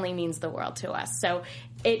genuinely means the world to us. So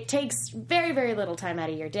it takes very, very little time out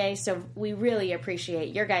of your day, so we really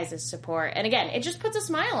appreciate your guys' support. And again, it just puts a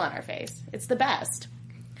smile on our face. It's the best.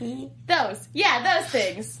 Those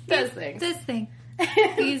things. Those things. This thing.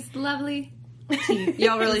 These lovely teeth.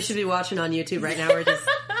 Y'all really should be watching on YouTube right now. We're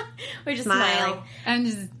just Smile. smiling.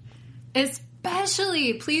 And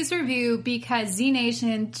especially, please review because Z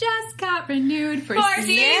Nation just got renewed for season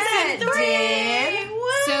 3.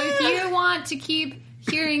 So if you want to keep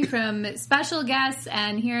hearing from special guests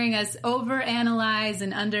and hearing us overanalyze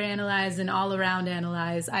and underanalyze and all around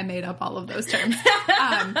analyze, I made up all of those terms,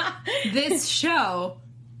 this show,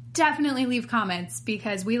 definitely leave comments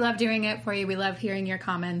because we love doing it for you. We love hearing your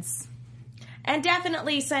comments. And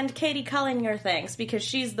definitely send Katie Cullen your thanks because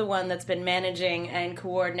she's the one that's been managing and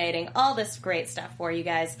coordinating all this great stuff for you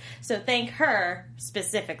guys. So thank her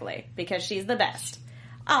specifically because she's the best.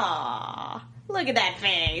 Aww, look at that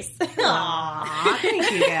face. Aww,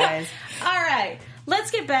 thank you guys. All right,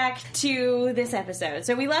 let's get back to this episode.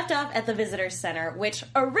 So we left off at the Visitor Center, which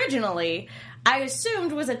originally I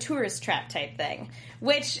assumed was a tourist trap type thing.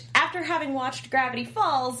 Which, after having watched Gravity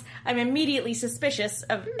Falls, I'm immediately suspicious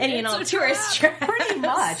of any and all tourist traps. Pretty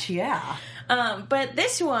much, yeah. But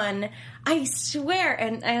this one, I swear,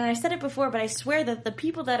 and I said it before, but I swear that the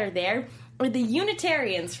people that are there are the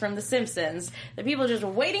Unitarians from The Simpsons. The people just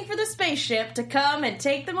waiting for the spaceship to come and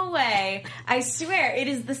take them away. I swear, it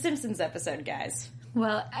is the Simpsons episode, guys.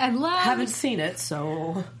 Well, haven't seen it,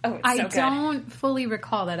 so... Oh, it's I so good. don't fully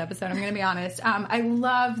recall that episode, I'm going to be honest. I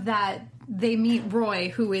love that they meet Roy,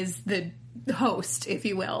 who is the host, if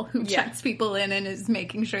you will, who checks people in and is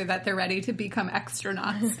making sure that they're ready to become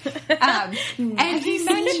astronauts. And he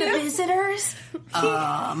mentioned the visitors?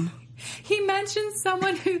 He mentioned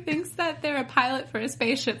someone who thinks that they're a pilot for a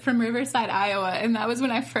spaceship from Riverside, Iowa, and that was when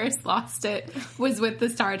I first lost it, was with the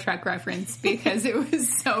Star Trek reference, because it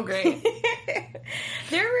was so great.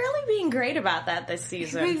 They're really being great about that this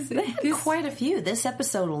season. They had quite a few this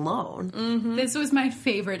episode alone. Mm-hmm. This was my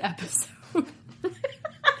favorite episode.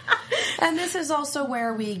 And this is also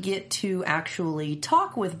where we get to actually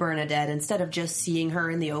talk with Bernadette instead of just seeing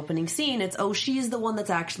her in the opening scene. It's, she's the one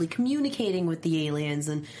that's actually communicating with the aliens,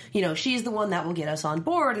 and, she's the one that will get us on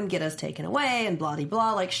board and get us taken away and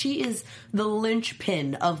blah-de-blah. Like, she is the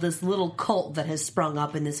linchpin of this little cult that has sprung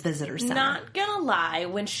up in this visitor center. Not gonna lie,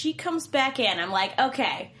 when she comes back in, I'm like,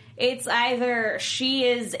 okay, it's either she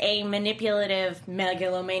is a manipulative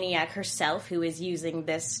megalomaniac herself who is using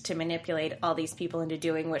this to manipulate all these people into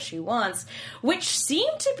doing what she wants, which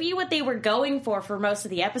seemed to be what they were going for most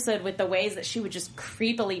of the episode with the ways that she would just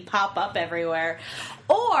creepily pop up everywhere.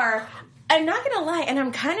 Or, I'm not gonna lie, and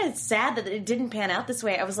I'm kind of sad that it didn't pan out this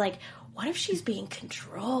way, I was like, what if she's being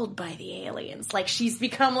controlled by the aliens? Like, she's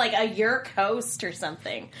become like a Yeerk host or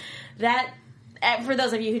something. That... For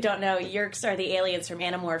those of you who don't know, Yeerks are the aliens from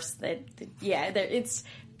Animorphs. It's...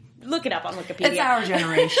 Look it up on Wikipedia. It's our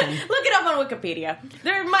generation. Look it up on Wikipedia.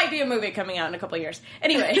 There might be a movie coming out in a couple of years.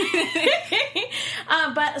 Anyway.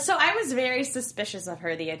 So I was very suspicious of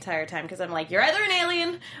her the entire time, because I'm like, you're either an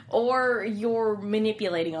alien, or you're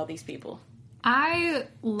manipulating all these people. I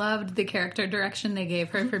loved the character direction they gave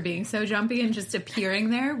her for being so jumpy and just appearing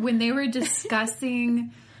there. When they were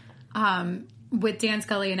discussing... with Dan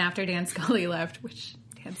Scully and after Dan Scully left, which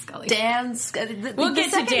Dan Scully. We'll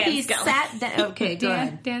get to Dan Scully. Sat down. Okay, go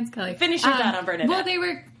ahead. Dan Scully. Finish your thought on Bernadette. Well, they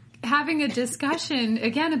were having a discussion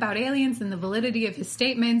again about aliens and the validity of his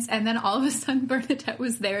statements, and then all of a sudden Bernadette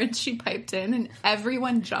was there and she piped in and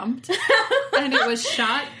everyone jumped and it was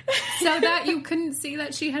shot so that you couldn't see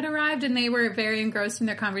that she had arrived, and they were very engrossed in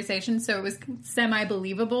their conversation, so it was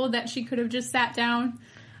semi-believable that she could have just sat down.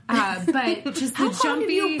 But just the How long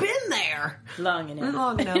jumpy... have you been there? Long enough.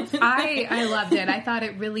 Long enough. I loved it. I thought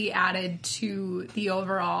it really added to the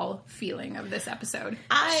overall feeling of this episode.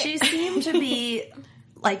 She seemed to be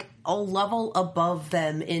like a level above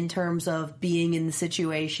them in terms of being in the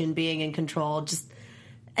situation, being in control, just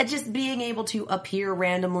being able to appear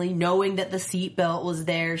randomly, knowing that the seatbelt was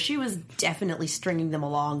there. She was definitely stringing them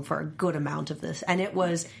along for a good amount of this, and it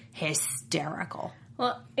was hysterical.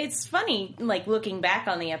 Well, it's funny, like, looking back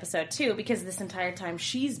on the episode, too, because this entire time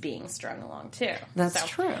she's being strung along, too. That's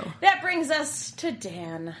true. That brings us to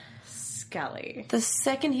Dan Scully. The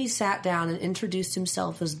second he sat down and introduced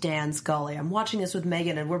himself as Dan Scully, I'm watching this with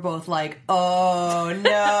Megan, and we're both like, oh,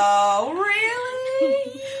 no,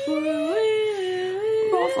 really?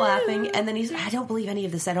 Both laughing, and then he's, I don't believe any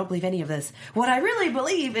of this, I don't believe any of this. What I really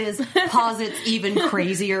believe is posits even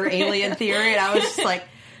crazier alien theory, and I was just like,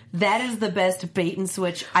 that is the best bait and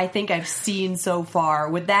switch I think I've seen so far.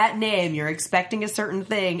 With that name, you're expecting a certain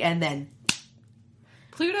thing, and then...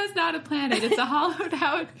 Pluto's not a planet. It's a hollowed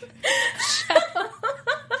out shell.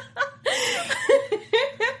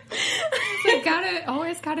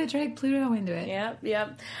 Always gotta drag Pluto into it.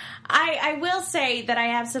 Yep. I will say that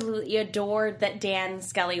I absolutely adored that Dan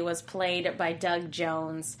Scully was played by Doug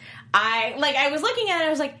Jones. I was looking at it, I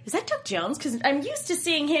was like, is that Doug Jones? Because I'm used to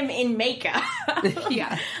seeing him in makeup.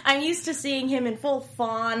 Yeah. I'm used to seeing him in full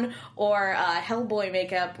fawn or Hellboy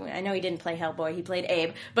makeup. I know he didn't play Hellboy, he played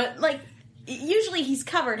Abe. But, usually he's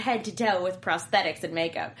covered head to toe with prosthetics and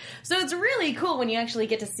makeup. So it's really cool when you actually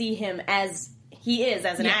get to see him as he is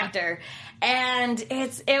as an actor. And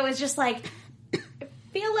it was just like, I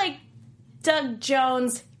feel like Doug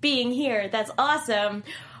Jones being here, that's awesome.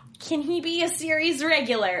 Can he be a series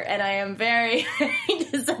regular? And I am very, very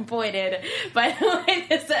disappointed by the way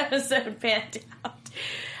this episode panned out.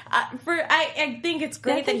 I think it's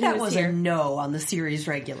great that he was here. A no on the series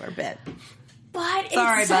regular bit. But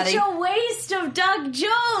Sorry, it's such buddy. a waste of Doug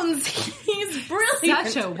Jones. He's brilliant.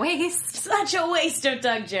 Such a waste. Such a waste of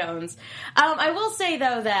Doug Jones. I will say,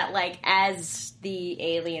 though, that, as the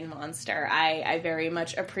alien monster, I very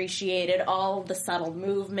much appreciated all the subtle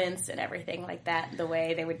movements and everything like that, the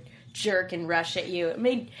way they would jerk and rush at you. It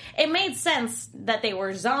made sense that they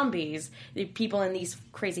were zombies, the people in these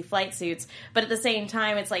crazy flight suits, but at the same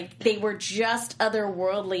time, it's like they were just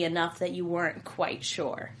otherworldly enough that you weren't quite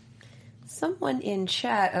sure. Someone in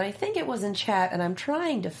chat, and I think it was in chat, and I'm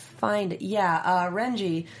trying to find it. Yeah,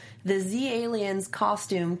 Renji, the Z-Alien's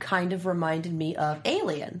costume kind of reminded me of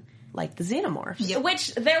Alien, like the Xenomorphs. Yep.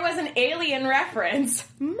 Which, there was an Alien reference,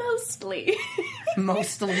 mostly.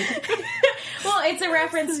 Mostly. Well, it's a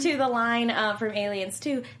reference to the line from Aliens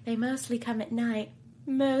 2, they mostly come at night.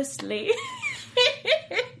 Mostly.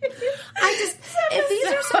 If these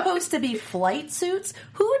are supposed to be flight suits,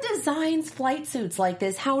 who designs flight suits like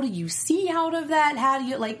this? How do you see out of that? How do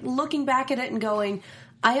you, looking back at it and going,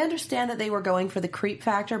 I understand that they were going for the creep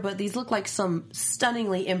factor, but these look like some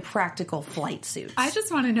stunningly impractical flight suits. I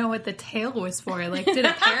just want to know what the tail was for. Did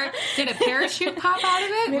a parachute pop out of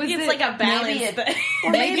it? Maybe it's like a balance thing.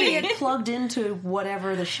 Maybe it plugged into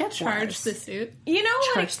whatever the ship Charged the suit. You know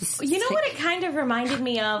what it kind of reminded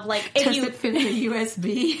me of? Does it fit the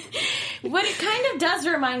USB? What it kind of does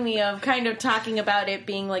remind me of, kind of talking about it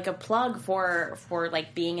being like a plug for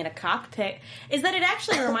being in a cockpit, is that it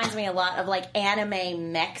actually reminds me a lot of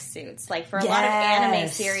anime mech suits. For a lot of anime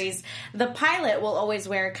series, the pilot will always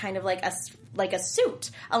wear kind of like a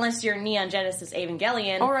suit, unless you're Neon Genesis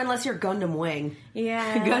Evangelion. Or unless you're Gundam Wing.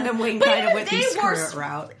 Yeah. Gundam Wing kind of went the skirt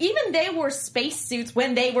route. Even they wore space suits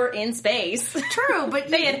when they were in space. True, but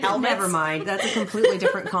they had helmets. Never mind. That's a completely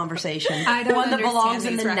different conversation. I don't One that belongs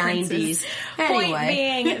in the references. 90s. Anyway. Point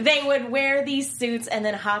being, they would wear these suits and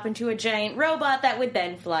then hop into a giant robot that would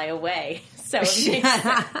then fly away. So it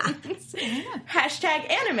makes sense.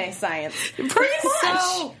 Hashtag anime science. Pretty much.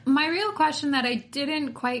 So, my real question that I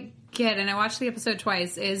didn't quite get, and I watched the episode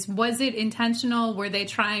twice, is was it intentional? Were they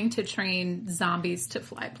trying to train zombies to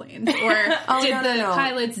fly planes? Or did the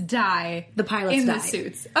pilots die? The pilots in died. the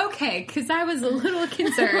suits. Okay, because I was a little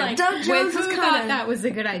concerned. Doug Jones with who thought that was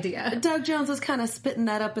a good idea. Doug Jones was kind of spitting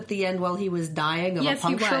that up at the end while he was dying of Yes, a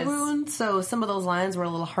puncture he was. wound. So some of those lines were a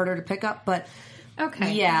little harder to pick up, but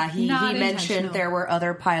Okay. Yeah, he Not mentioned intentional. there were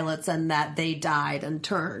other pilots and that they died and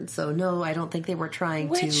turned. So no, I don't think they were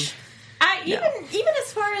trying to. Even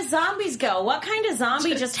as far as zombies go, what kind of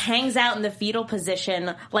zombie just hangs out in the fetal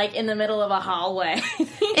position, like in the middle of a hallway?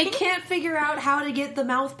 It can't figure out how to get the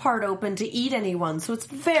mouth part open to eat anyone, so it's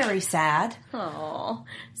very sad. Oh,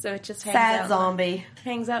 so it just hangs Sad out zombie.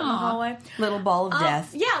 hangs out in the hallway. Little ball of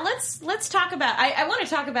death. Yeah, let's talk about. I want to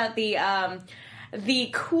talk about the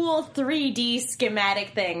cool 3D schematic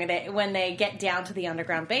thing that when they get down to the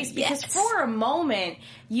underground base, because for a moment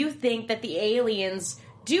you think that the aliens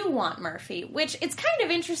do want Murphy, which it's kind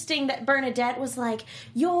of interesting that Bernadette was like,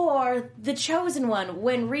 "You're the chosen one,"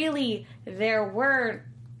 when really there were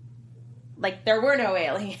no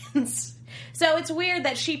aliens. So it's weird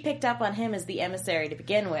that she picked up on him as the emissary to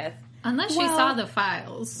begin with. Unless she saw the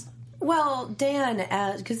files. Well, Dan,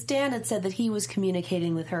 because Dan had said that he was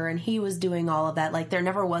communicating with her and he was doing all of that. Like, there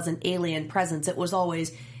never was an alien presence. It was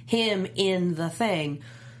always him in the thing.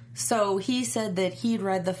 So he said that he'd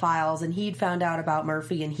read the files and he'd found out about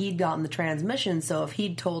Murphy and he'd gotten the transmission. So if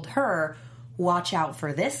he'd told her, watch out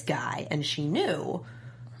for this guy, and she knew,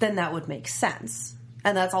 then that would make sense.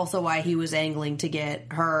 And that's also why he was angling to get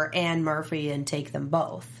her and Murphy and take them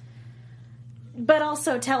both. But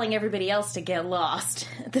also telling everybody else to get lost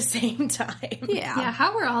at the same time. Yeah,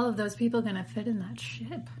 how were all of those people going to fit in that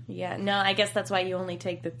ship? Yeah, no, I guess that's why you only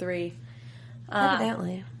take the 3.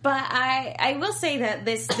 Evidently. But I will say that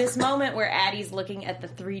this moment where Addie's looking at the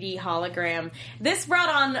 3D hologram, this brought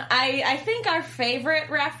on, I think, our favorite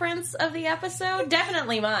reference of the episode.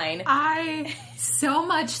 Definitely mine. So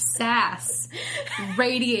much sass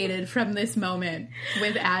radiated from this moment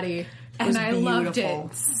with Addie. And I loved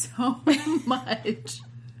it so much.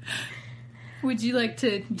 Would you like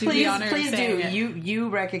to do the honor of saying it? You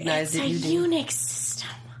recognized it. It's a Unix system.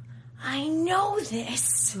 I know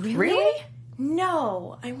this. Really?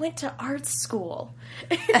 No, I went to art school.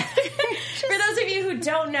 For those of you who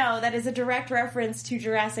don't know, that is a direct reference to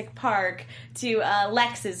Jurassic Park, to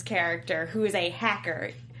Lex's character, who is a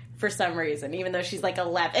hacker for some reason, even though she's like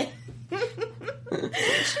 11.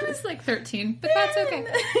 She was like 13, but that's okay.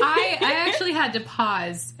 I actually had to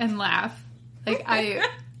pause and laugh. Like,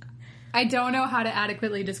 I don't know how to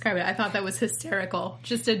adequately describe it. I thought that was hysterical.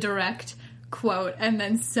 Just a direct quote and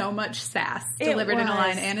then so much sass delivered in a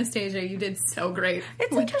line. Anastasia, you did so great.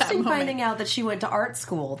 It's interesting finding out that she went to art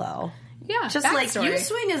school, though. Yeah, just like you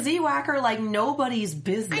swing a Z-Whacker like nobody's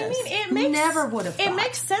business. I mean, never would have thought. It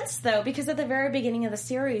makes sense, though, because at the very beginning of the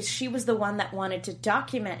series, she was the one that wanted to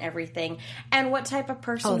document everything. And what type of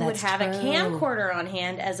person would have a camcorder on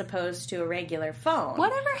hand as opposed to a regular phone?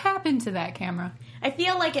 Whatever happened to that camera? I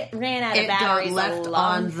feel like it ran out of batteries. It got left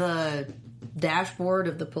on the dashboard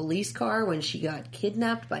of the police car when she got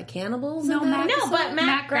kidnapped by cannibals? But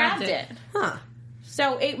Matt grabbed it. Huh.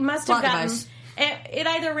 So it must have gotten... Device. It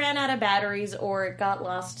either ran out of batteries or it got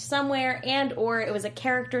lost somewhere, and or it was a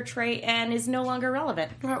character trait and is no longer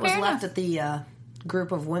relevant. Or it was left at the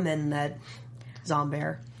group of women that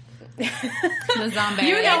Zombear. The Zombear.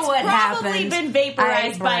 You know what happened. It's probably been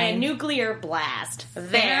vaporized by a nuclear blast.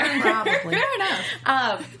 There. Probably. Fair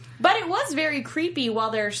enough. But it was very creepy while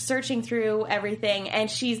they're searching through everything, and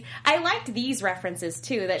I liked these references,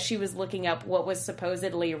 too, that she was looking up what was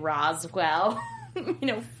supposedly Roswell.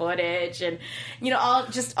 Footage and,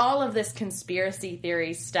 all of this conspiracy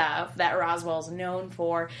theory stuff that Roswell's known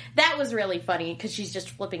for. That was really funny because she's just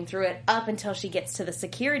flipping through it up until she gets to the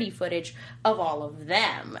security footage of all of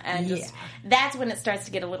them. And that's when it starts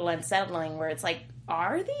to get a little unsettling where it's like,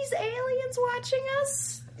 are these aliens watching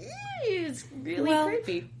us? It's really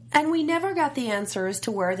creepy. And we never got the answer as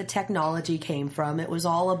to where the technology came from. It was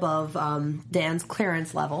all above Dan's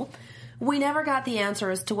clearance level. We never got the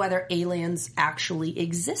answer as to whether aliens actually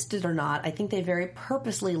existed or not. I think they very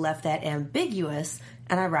purposely left that ambiguous,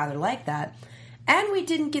 and I rather like that. And we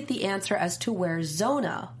didn't get the answer as to where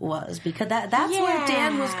Zona was, because that's where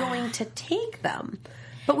Dan was going to take them.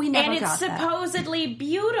 But we never got that. And it's supposedly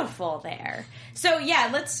beautiful there. So,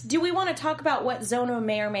 do we want to talk about what Zona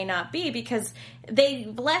may or may not be? Because they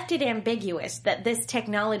left it ambiguous that this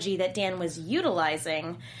technology that Dan was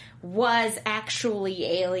utilizing was actually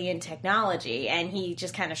alien technology, and he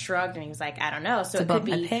just kind of shrugged and he was like, I don't know. So it could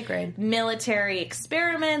be military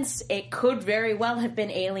experiments. It could very well have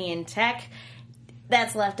been alien tech.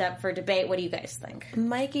 That's left up for debate. What do you guys think?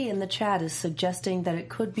 Mikey in the chat is suggesting that it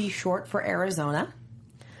could be short for Arizona.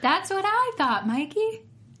 That's what I thought, Mikey.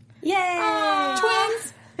 Yay!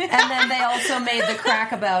 Twins! And then they also made the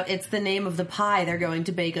crack about it's the name of the pie they're going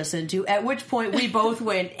to bake us into, at which point we both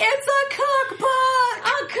went, it's a cookbook!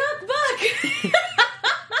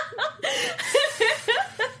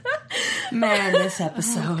 Man, this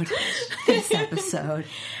episode. It's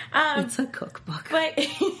a cookbook. But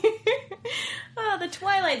the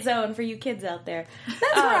Twilight Zone for you kids out there.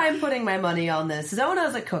 That's where I'm putting my money on this.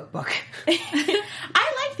 Zona's a cookbook.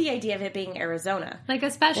 I like the idea of it being Arizona. Like a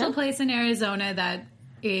special place in Arizona that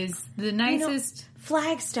is the nicest.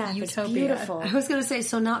 Flagstaff Utopia. is beautiful. I was going to say,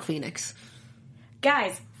 so not Phoenix.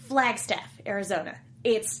 Guys, Flagstaff, Arizona.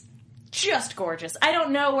 It's just gorgeous. I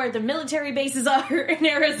don't know where the military bases are in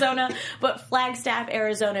Arizona, but Flagstaff,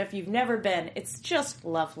 Arizona, if you've never been, it's just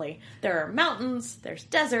lovely. There are mountains, there's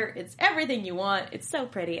desert, it's everything you want. It's so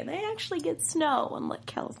pretty, and they actually get snow, unlike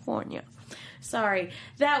California. Sorry,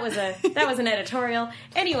 that was an editorial.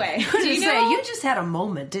 Anyway, You just had a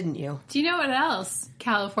moment, didn't you? Do you know what else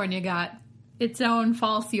California got? Its own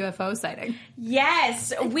false UFO sighting.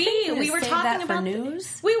 Yes, we were talking about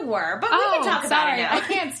news. We were, but we can talk about it now. I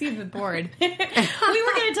can't see the board. We were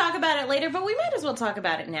going to talk about it later, but we might as well talk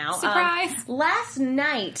about it now. Surprise! Last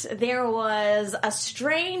night, there was a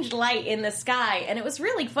strange light in the sky, and it was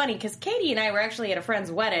really funny because Katie and I were actually at a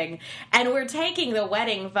friend's wedding, and we're taking the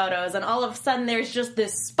wedding photos, and all of a sudden there's just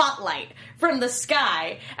this spotlight from the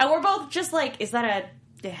sky, and we're both just like, is that a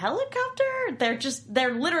helicopter?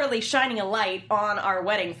 They're literally shining a light on our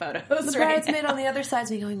wedding photos. The bridesmaid on the other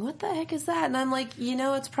side's me going, what the heck is that? And I'm like,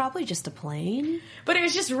 it's probably just a plane. But it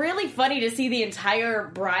was just really funny to see the entire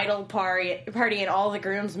bridal party and all the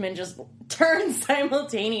groomsmen just turn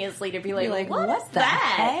simultaneously to be like what's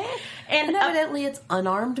that? Heck? And evidently it's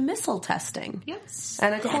unarmed missile testing. Yes.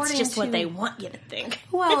 And that's just what they want you to think.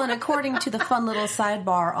 Well, and according to the fun little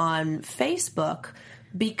sidebar on Facebook,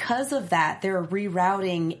 because of that, they're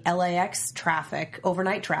rerouting LAX traffic,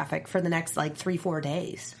 overnight traffic, for the next, 3-4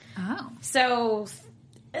 days. Oh. So,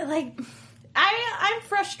 I'm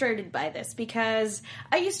frustrated by this because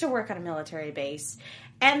I used to work on a military base,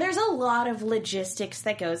 and there's a lot of logistics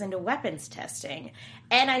that goes into weapons testing.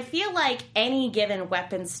 And I feel like any given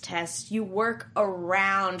weapons test, you work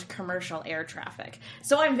around commercial air traffic.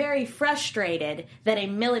 So I'm very frustrated that a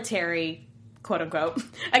military, quote unquote,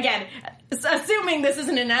 again, assuming this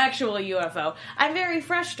isn't an actual UFO, I'm very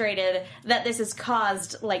frustrated that this has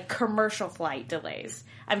caused commercial flight delays.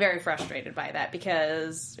 I'm very frustrated by that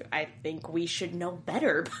because I think we should know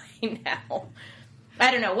better by now.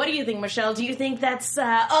 I don't know. What do you think, Michelle? Do you think that's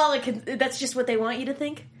that's just what they want you to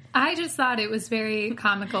think? I just thought it was very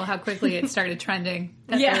comical how quickly it started trending.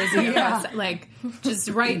 That there was a UFO, just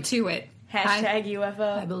right to it. Hashtag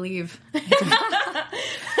UFO. I believe.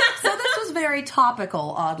 So this was very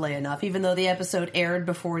topical, oddly enough, even though the episode aired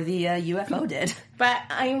before the UFO did. But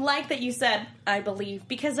I like that you said, I believe,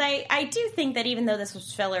 because I do think that even though this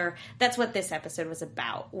was filler, that's what this episode was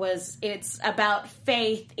about. It's about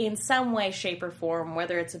faith in some way, shape, or form,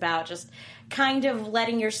 whether it's about just kind of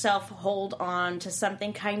letting yourself hold on to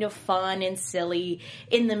something kind of fun and silly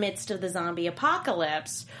in the midst of the zombie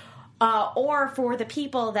apocalypse, or for the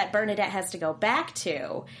people that Bernadette has to go back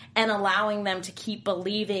to and allowing them to keep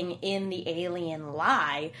believing in the alien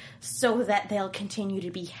lie so that they'll continue to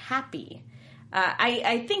be happy.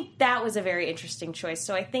 I think that was a very interesting choice.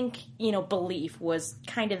 So I think, belief was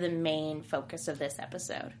kind of the main focus of this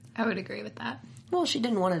episode. I would agree with that. Well, she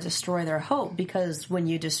didn't want to destroy their hope because when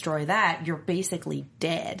you destroy that, you're basically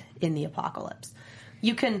dead in the apocalypse.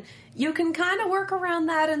 You can kind of work around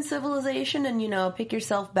that in civilization and, pick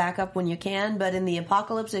yourself back up when you can. But in the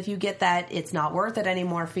apocalypse, if you get that it's not worth it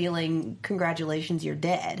anymore feeling, congratulations, you're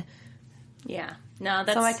dead. Yeah. No,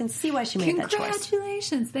 that's... So I can see why she made that choice.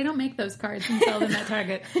 Congratulations. They don't make those cards and sell them at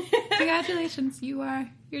Target. Congratulations, you're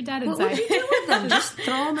dead inside. What would you do with them? Just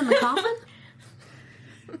throw them in the coffin?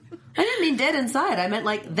 I didn't mean dead inside. I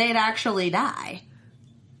meant they'd actually die.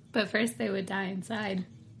 But first they would die inside.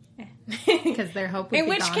 Because their hope would in be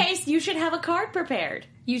which gone. Case, you should have a card prepared.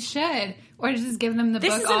 You should. Or just give them the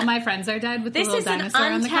book, All My Friends Are Dead, with the little dinosaur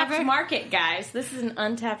on the cover. This is an untapped market, guys. This is an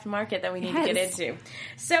untapped market that we need to get into.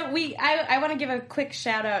 So I want to give a quick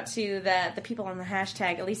shout out to the people on the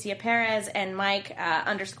hashtag, Alicia Perez and Mike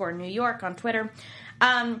 _New York on Twitter.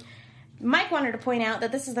 Mike wanted to point out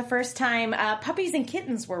that this is the first time puppies and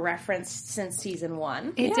kittens were referenced since season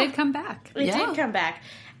 1. It did come back. It did come back.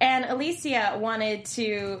 And Alicia wanted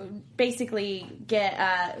to basically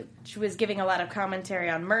she was giving a lot of commentary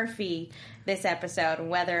on Murphy this episode,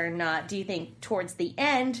 whether or not, do you think towards the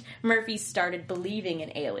end, Murphy started believing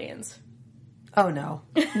in aliens? Oh, no.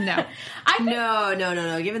 No.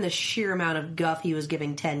 No. Given the sheer amount of guff he was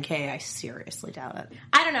giving 10K, I seriously doubt it.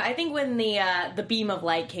 I don't know. I think when the beam of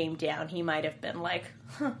light came down, he might have been like,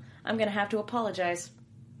 I'm going to have to apologize.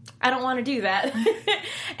 I don't want to do that.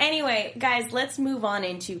 Anyway, guys, let's move on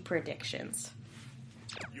into predictions.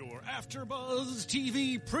 Your your AfterBuzz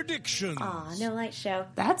TV predictions. Aw, no light show.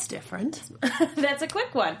 That's different. That's a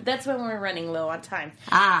quick one. That's when we're running low on time.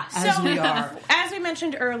 As we are. As we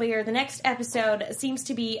mentioned earlier, the next episode seems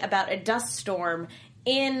to be about a dust storm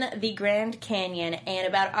in the Grand Canyon and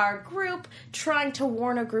about our group trying to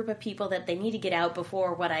warn a group of people that they need to get out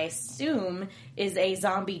before what I assume is a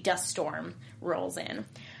zombie dust storm rolls in.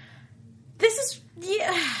 This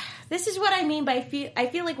is what I mean by I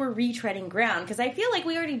feel like we're retreading ground, because I feel like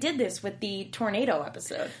we already did this with the tornado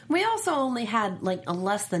episode. We also only had like a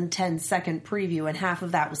less than 10-second preview, and half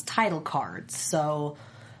of that was title cards, so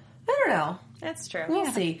I don't know. That's true.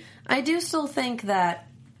 We'll see. I do still think that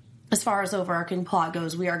as far as overarching plot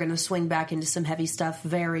goes, we are going to swing back into some heavy stuff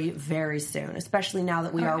very, very soon, especially now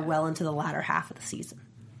that we are well into the latter half of the season.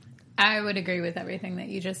 I would agree with everything that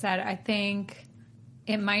you just said. I think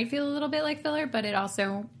it might feel a little bit like filler, but it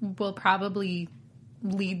also will probably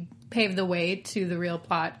pave the way to the real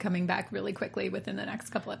plot coming back really quickly within the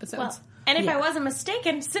next couple episodes. Well, and if I wasn't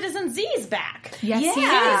mistaken, Citizen Z is back. Yes, He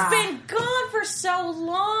has been gone for so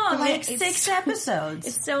long. Like 6 episodes.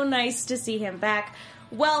 It's so nice to see him back.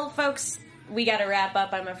 Well, folks, we got to wrap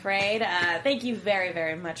up, I'm afraid. Thank you very,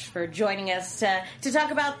 very much for joining us to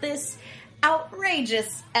talk about this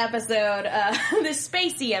outrageous episode, this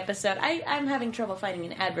spacey episode. I'm having trouble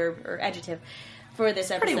finding an adverb or adjective for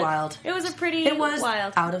this episode. Pretty wild. It was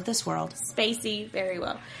wild. Out of this world. Spacey, very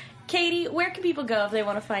well. Katie, where can people go if they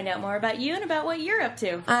want to find out more about you and about what you're up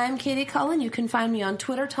to? I'm Katie Cullen. You can find me on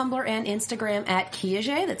Twitter, Tumblr, and Instagram at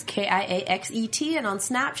Kiaxet. That's Kiaxet. And on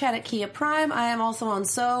Snapchat at Kia Prime. I am also on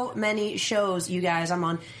so many shows, you guys. I'm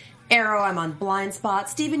on Arrow. I'm on Blind Spot.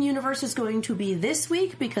 Steven Universe is going to be this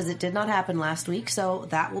week because it did not happen last week. So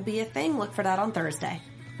that will be a thing. Look for that on Thursday.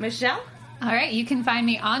 Michelle? All right, you can find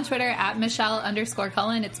me on Twitter at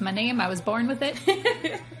Michelle_Cullen. It's my name. I was born with it.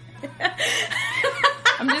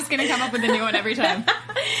 I'm just going to come up with a new one every time.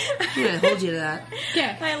 I'm going to hold you to that.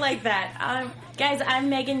 Yeah. I like that. Guys, I'm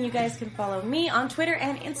Megan. You guys can follow me on Twitter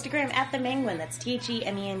and Instagram at TheMenguin. That's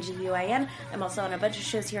TheMenguin. I'm also on a bunch of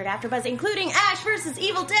shows here at AfterBuzz, including Ash vs.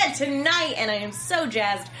 Evil Dead tonight, and I am so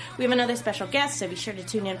jazzed. We have another special guest, so be sure to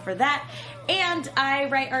tune in for that. And I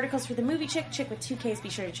write articles for the Movie Chick with 2 Ks. Be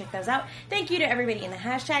sure to check those out. Thank you to everybody in the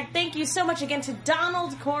hashtag. Thank you so much again to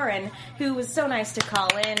Donald Corin, who was so nice to call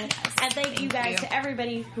in. And thank you guys to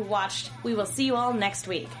everybody who watched. We will see you all next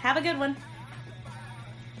week. Have a good one.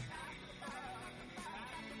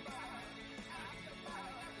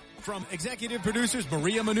 From executive producers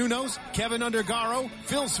Maria Menounos, Kevin Undergaro,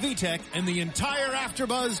 Phil Svitek, and the entire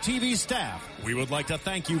AfterBuzz TV staff, we would like to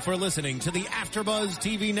thank you for listening to the AfterBuzz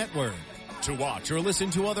TV network. To watch or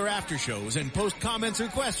listen to other after shows and post comments or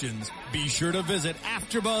questions, be sure to visit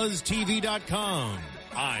AfterBuzzTV.com.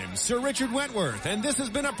 I'm Sir Richard Wentworth, and this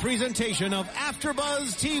has been a presentation of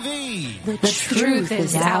AfterBuzz TV. The truth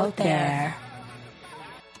is out there.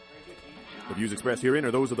 The views expressed herein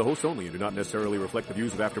are those of the hosts only and do not necessarily reflect the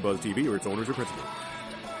views of AfterBuzz TV or its owners or principals.